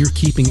and you're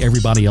keeping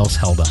everybody else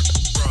held up.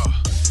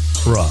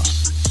 Bruh.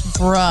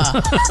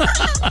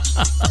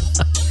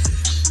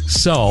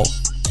 So,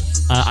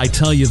 I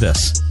tell you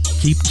this: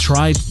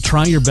 try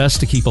your best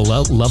to keep a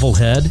level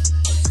head.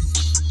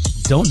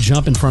 Don't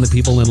jump in front of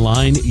people in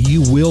line.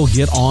 You will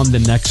get on the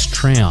next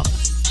tram.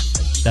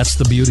 That's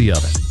the beauty of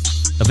it.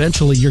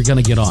 Eventually, you're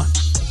going to get on.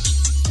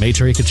 May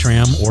take a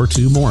tram or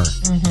two more.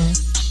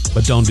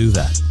 But don't do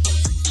that.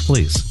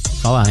 Please.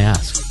 That's all I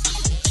ask.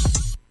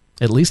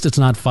 At least it's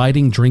not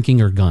fighting,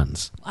 drinking, or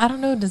guns. I don't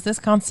know. Does this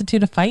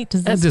constitute a fight?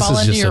 Does this fall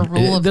under your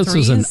rule of threes? This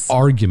was an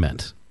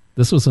argument.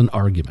 This was an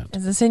argument.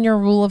 Is this in your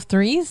rule of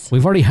threes?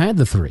 We've already had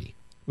the three.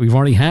 We've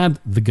already had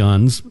the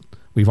guns.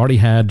 We've already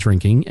had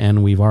drinking,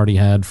 and we've already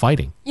had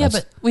fighting. Yeah,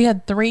 but we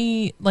had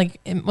three,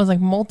 it was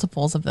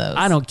multiples of those.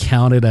 I don't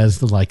count it as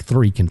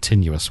three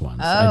continuous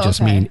ones. I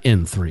just mean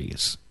in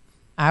threes.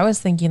 I was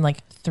thinking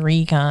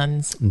 3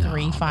 guns,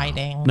 3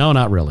 fighting. No,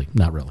 not really.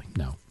 Not really.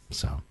 No.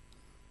 So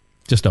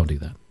just don't do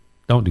that.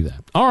 Don't do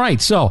that. All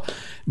right. So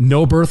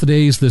no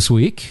birthdays this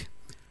week.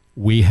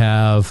 We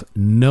have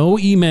no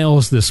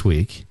emails this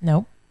week.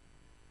 Nope.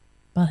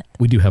 But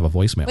we do have a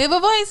voicemail. We have a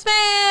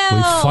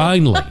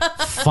voicemail.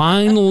 We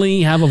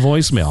finally have a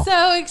voicemail.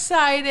 So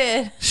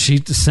excited. She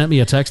sent me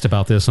a text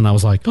about this, and I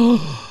was like,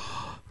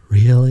 oh,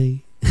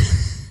 really?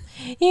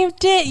 You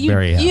did.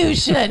 You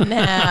shouldn't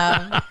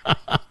have.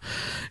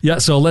 Yeah,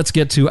 so let's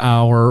get to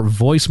our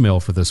voicemail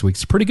for this week.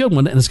 It's a pretty good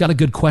one, and it's got a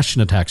good question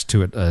attached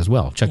to it as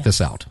well. Check this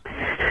out.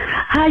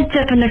 Hi,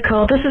 Jeff and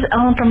Nicole. This is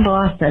Ellen from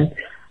Boston.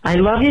 I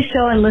love your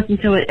show and listen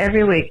to it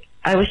every week.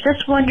 I was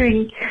just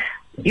wondering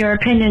your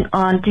opinion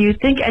on, do you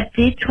think at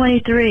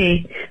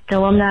D23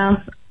 they'll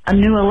announce a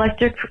new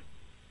electric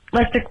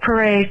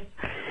parade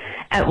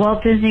at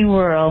Walt Disney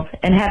World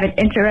and have it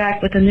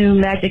interact with the new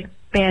Magic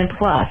Band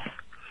Plus?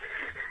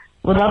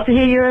 Would love to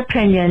hear your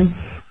opinion.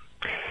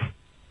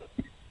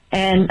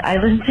 And I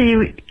listen to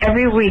you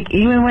every week,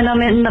 even when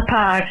I'm in the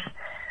parks.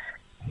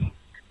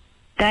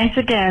 Thanks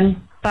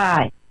again.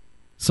 Bye.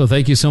 So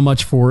thank you so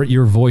much for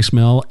your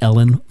voicemail,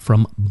 Ellen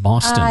from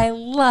Boston. I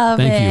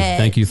love it.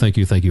 Thank you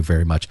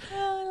very much.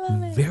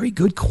 Very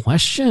good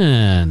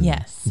question.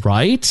 Yes.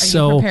 Right?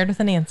 Are you prepared with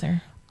an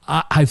answer?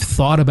 I've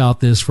thought about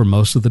this for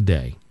most of the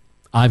day.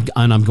 And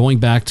I'm going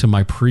back to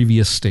my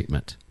previous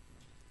statement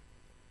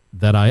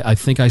that I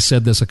think I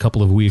said this a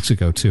couple of weeks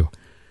ago too.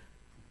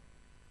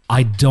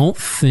 I don't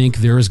think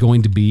there is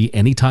going to be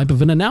any type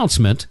of an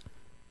announcement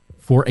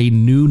for a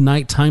new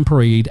nighttime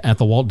parade at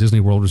the Walt Disney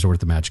World Resort at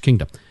the Magic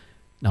Kingdom.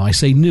 Now, I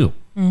say new,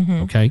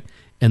 okay?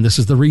 And this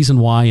is the reason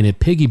why, and it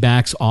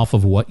piggybacks off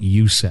of what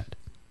you said.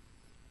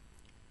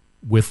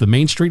 With the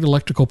Main Street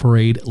Electrical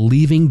Parade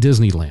leaving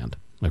Disneyland,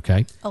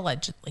 okay?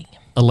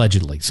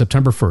 Allegedly.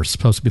 September 1st,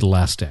 supposed to be the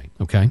last day,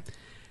 okay?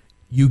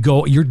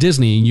 You're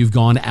Disney, and you've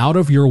gone out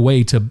of your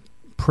way to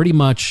pretty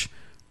much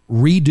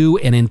redo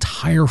an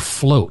entire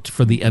float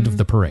for the end of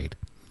the parade.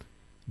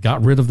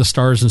 Got rid of the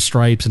stars and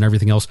stripes and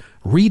everything else,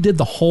 redid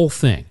the whole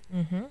thing.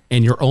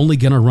 And you're only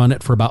going to run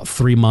it for about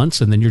 3 months,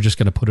 and then you're just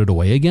going to put it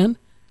away again?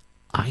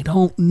 I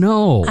don't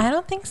know. I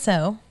don't think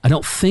so. I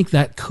don't think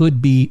that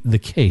could be the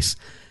case.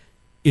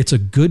 It's a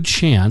good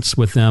chance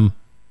with them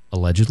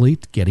allegedly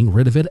getting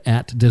rid of it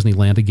at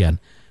Disneyland again,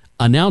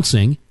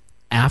 announcing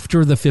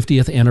after the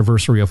 50th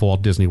anniversary of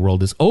Walt Disney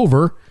World is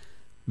over,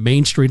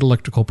 Main Street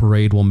Electrical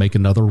Parade will make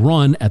another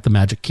run at the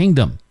Magic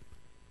Kingdom.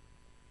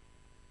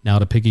 Now,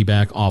 to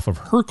piggyback off of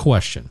her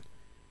question,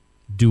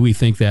 do we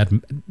think that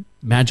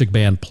Magic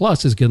Band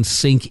Plus is going to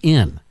sink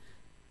in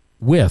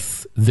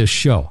with this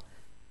show?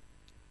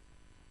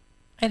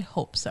 I'd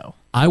hope so.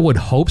 I would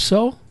hope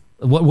so.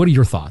 What are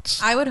your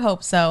thoughts? I would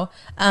hope so.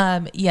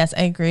 Yes,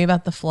 I agree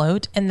about the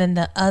float. And then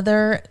the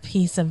other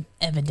piece of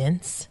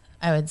evidence,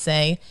 I would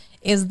say,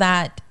 is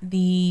that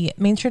the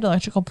Main Street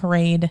Electrical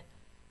Parade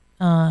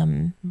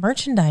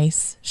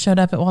merchandise showed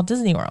up at Walt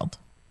Disney World.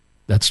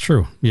 That's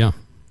true. Yeah.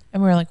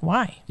 And we were like,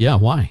 why? Yeah,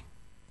 why?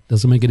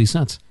 Doesn't make any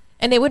sense.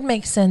 And it would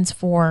make sense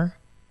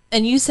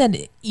and you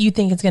said you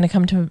think it's going to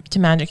come to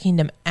Magic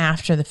Kingdom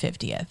after the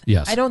 50th.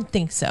 Yes. I don't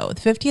think so.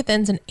 The 50th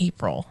ends in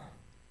April.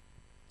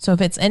 So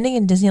if it's ending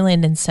in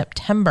Disneyland in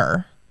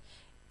September,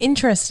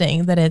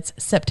 interesting that it's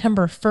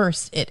September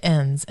 1st it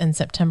ends and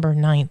September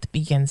 9th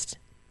begins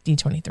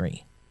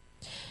D23.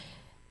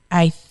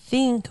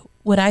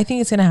 What I think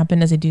is going to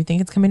happen is I do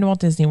think it's coming to Walt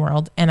Disney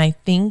World, and I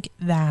think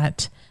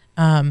that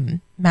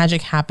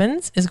Magic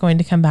Happens is going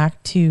to come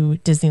back to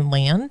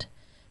Disneyland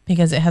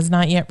because it has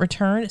not yet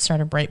returned. It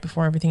started right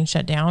before everything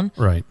shut down.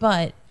 Right.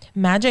 But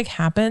Magic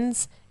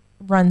Happens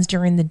runs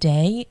during the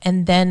day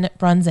and then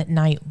runs at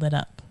night lit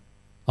up.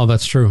 Oh,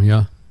 that's true.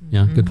 Yeah.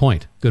 Yeah. Good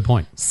point.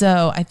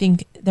 So I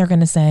think they're going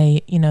to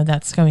say,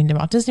 that's going to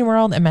Walt Disney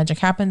World and Magic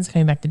Happens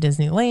coming back to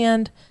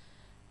Disneyland,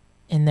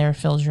 and there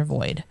fills your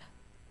void.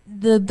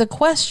 The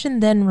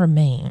question then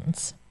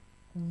remains,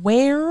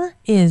 where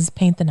is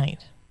Paint the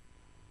Night?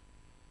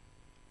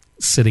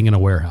 Sitting in a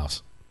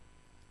warehouse.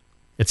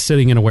 It's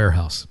sitting in a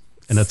warehouse,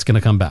 and it's going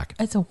to come back.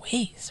 It's a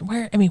waste.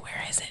 Where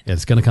is it?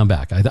 It's going to come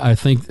back. I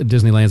think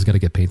Disneyland's going to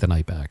get Paint the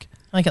Night back.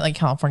 Like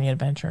California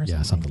Adventure or something.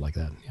 Yeah, something like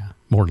that. Yeah,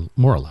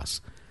 more or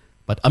less.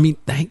 But I mean,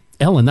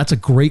 Ellen, that's a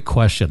great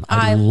question.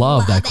 I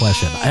love that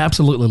question. I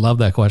absolutely love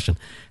that question.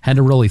 Had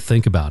to really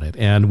think about it.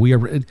 And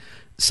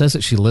says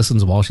that she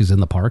listens while she's in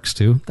the parks,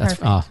 too. That's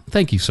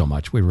thank you so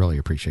much. We really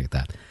appreciate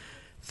that.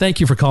 Thank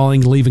you for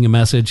calling, leaving a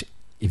message.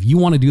 If you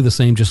want to do the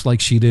same just like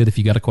she did, if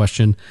you got a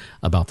question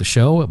about the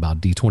show,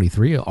 about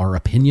D23, our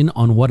opinion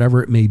on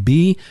whatever it may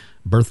be,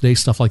 birthday,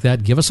 stuff like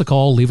that, give us a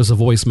call, leave us a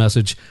voice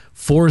message,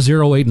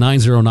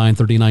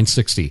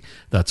 408-909-3960.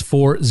 That's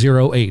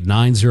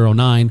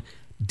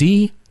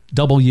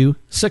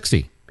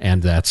 408-909-DW60.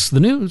 And that's the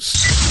news.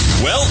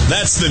 Well,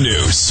 that's the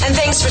news. And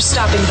thanks for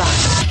stopping by.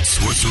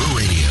 Sorcerer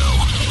Radio,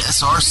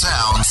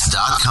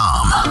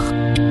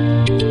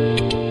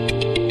 srsounds.com.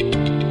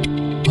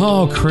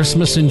 Oh,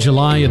 Christmas in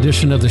July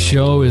edition of the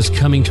show is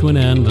coming to an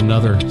end.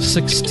 Another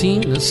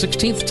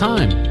 16th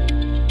time.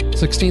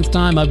 16th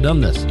time I've done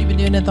this. You've been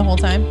doing it the whole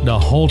time? The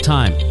whole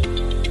time.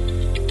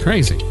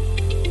 Crazy.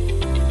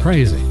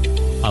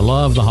 I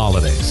love the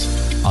holidays.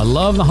 I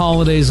love the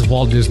holidays of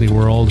Walt Disney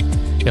World.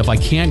 If I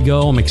can't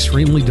go, I'm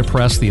extremely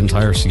depressed the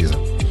entire season.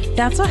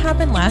 That's what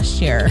happened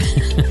last year.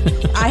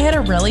 I had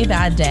a really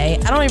bad day.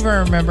 I don't even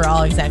remember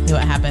all exactly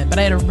what happened, but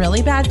I had a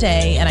really bad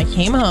day, and I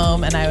came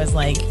home, and I was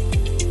like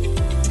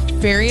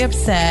very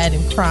upset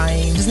and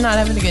crying, just not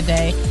having a good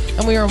day.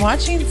 And we were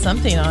watching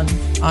something on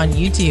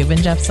YouTube,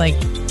 and Jeff's like,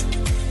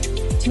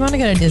 do you want to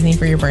go to Disney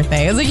for your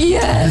birthday? I was like,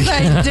 yes,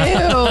 I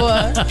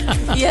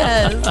do.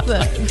 Yes.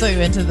 So we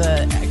went to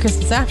the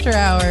Christmas after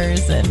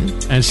hours.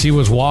 And she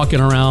was walking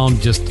around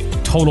just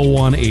total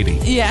 180.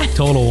 Yeah.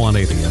 Total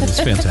 180. Yeah,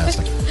 it's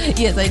fantastic.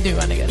 Yes, I do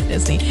want to go to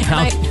Disney.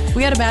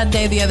 We had a bad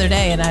day the other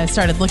day, and I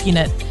started looking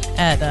at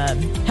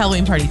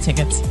Halloween party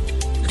tickets.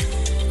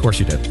 Of course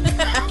you did.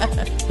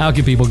 How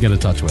can people get in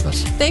touch with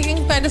us? They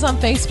can find us on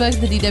Facebook,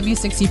 the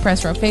DW60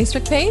 Press Row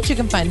Facebook page. You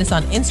can find us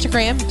on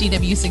Instagram,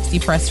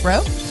 DW60 Press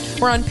Row.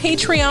 We're on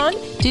Patreon,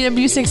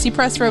 DW60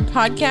 Press Row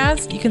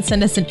Podcast. You can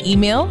send us an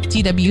email,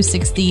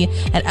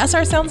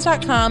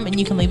 dw60@srsounds.com, and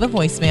you can leave a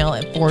voicemail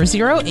at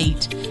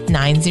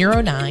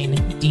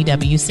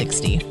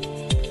 408-909-DW60.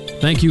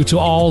 Thank you to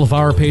all of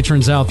our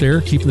patrons out there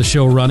keeping the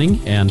show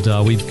running. And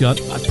we've got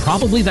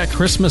probably that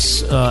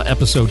Christmas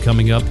episode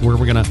coming up where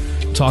we're going to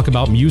talk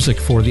about music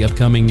for the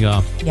upcoming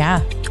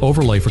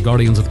overlay for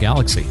Guardians of the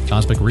Galaxy,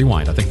 Cosmic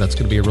Rewind. I think that's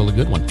going to be a really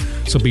good one.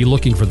 So be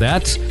looking for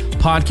that.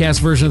 Podcast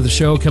version of the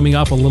show coming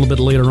up a little bit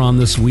later on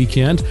this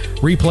weekend.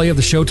 Replay of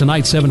the show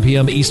tonight, 7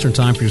 p.m. Eastern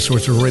Time for your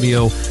Sorcerer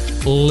Radio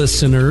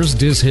listeners.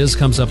 Diz His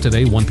comes up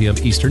today, 1 p.m.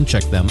 Eastern.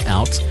 Check them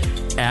out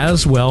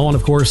as well. And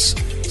of course,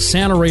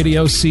 Santa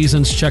Radio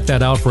Seasons. Check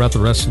that out throughout the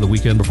rest of the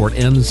weekend before it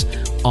ends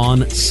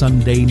on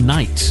Sunday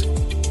night.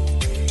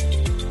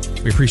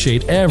 We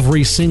appreciate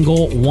every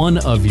single one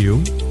of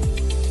you.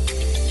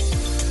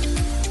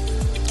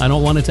 I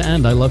don't want it to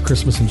end. I love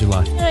Christmas in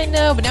July. I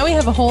know, but now we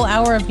have a whole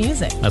hour of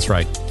music. That's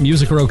right.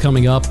 Music Row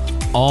coming up.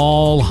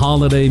 All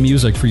holiday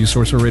music for you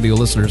Sorcerer Radio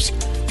listeners.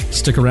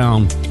 Stick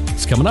around.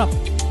 It's coming up.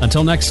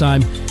 Until next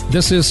time,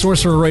 this is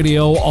Sorcerer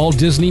Radio, all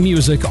Disney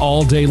music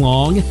all day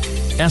long.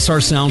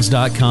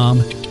 srsounds.com.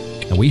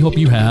 And we hope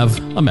you have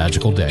a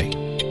magical day.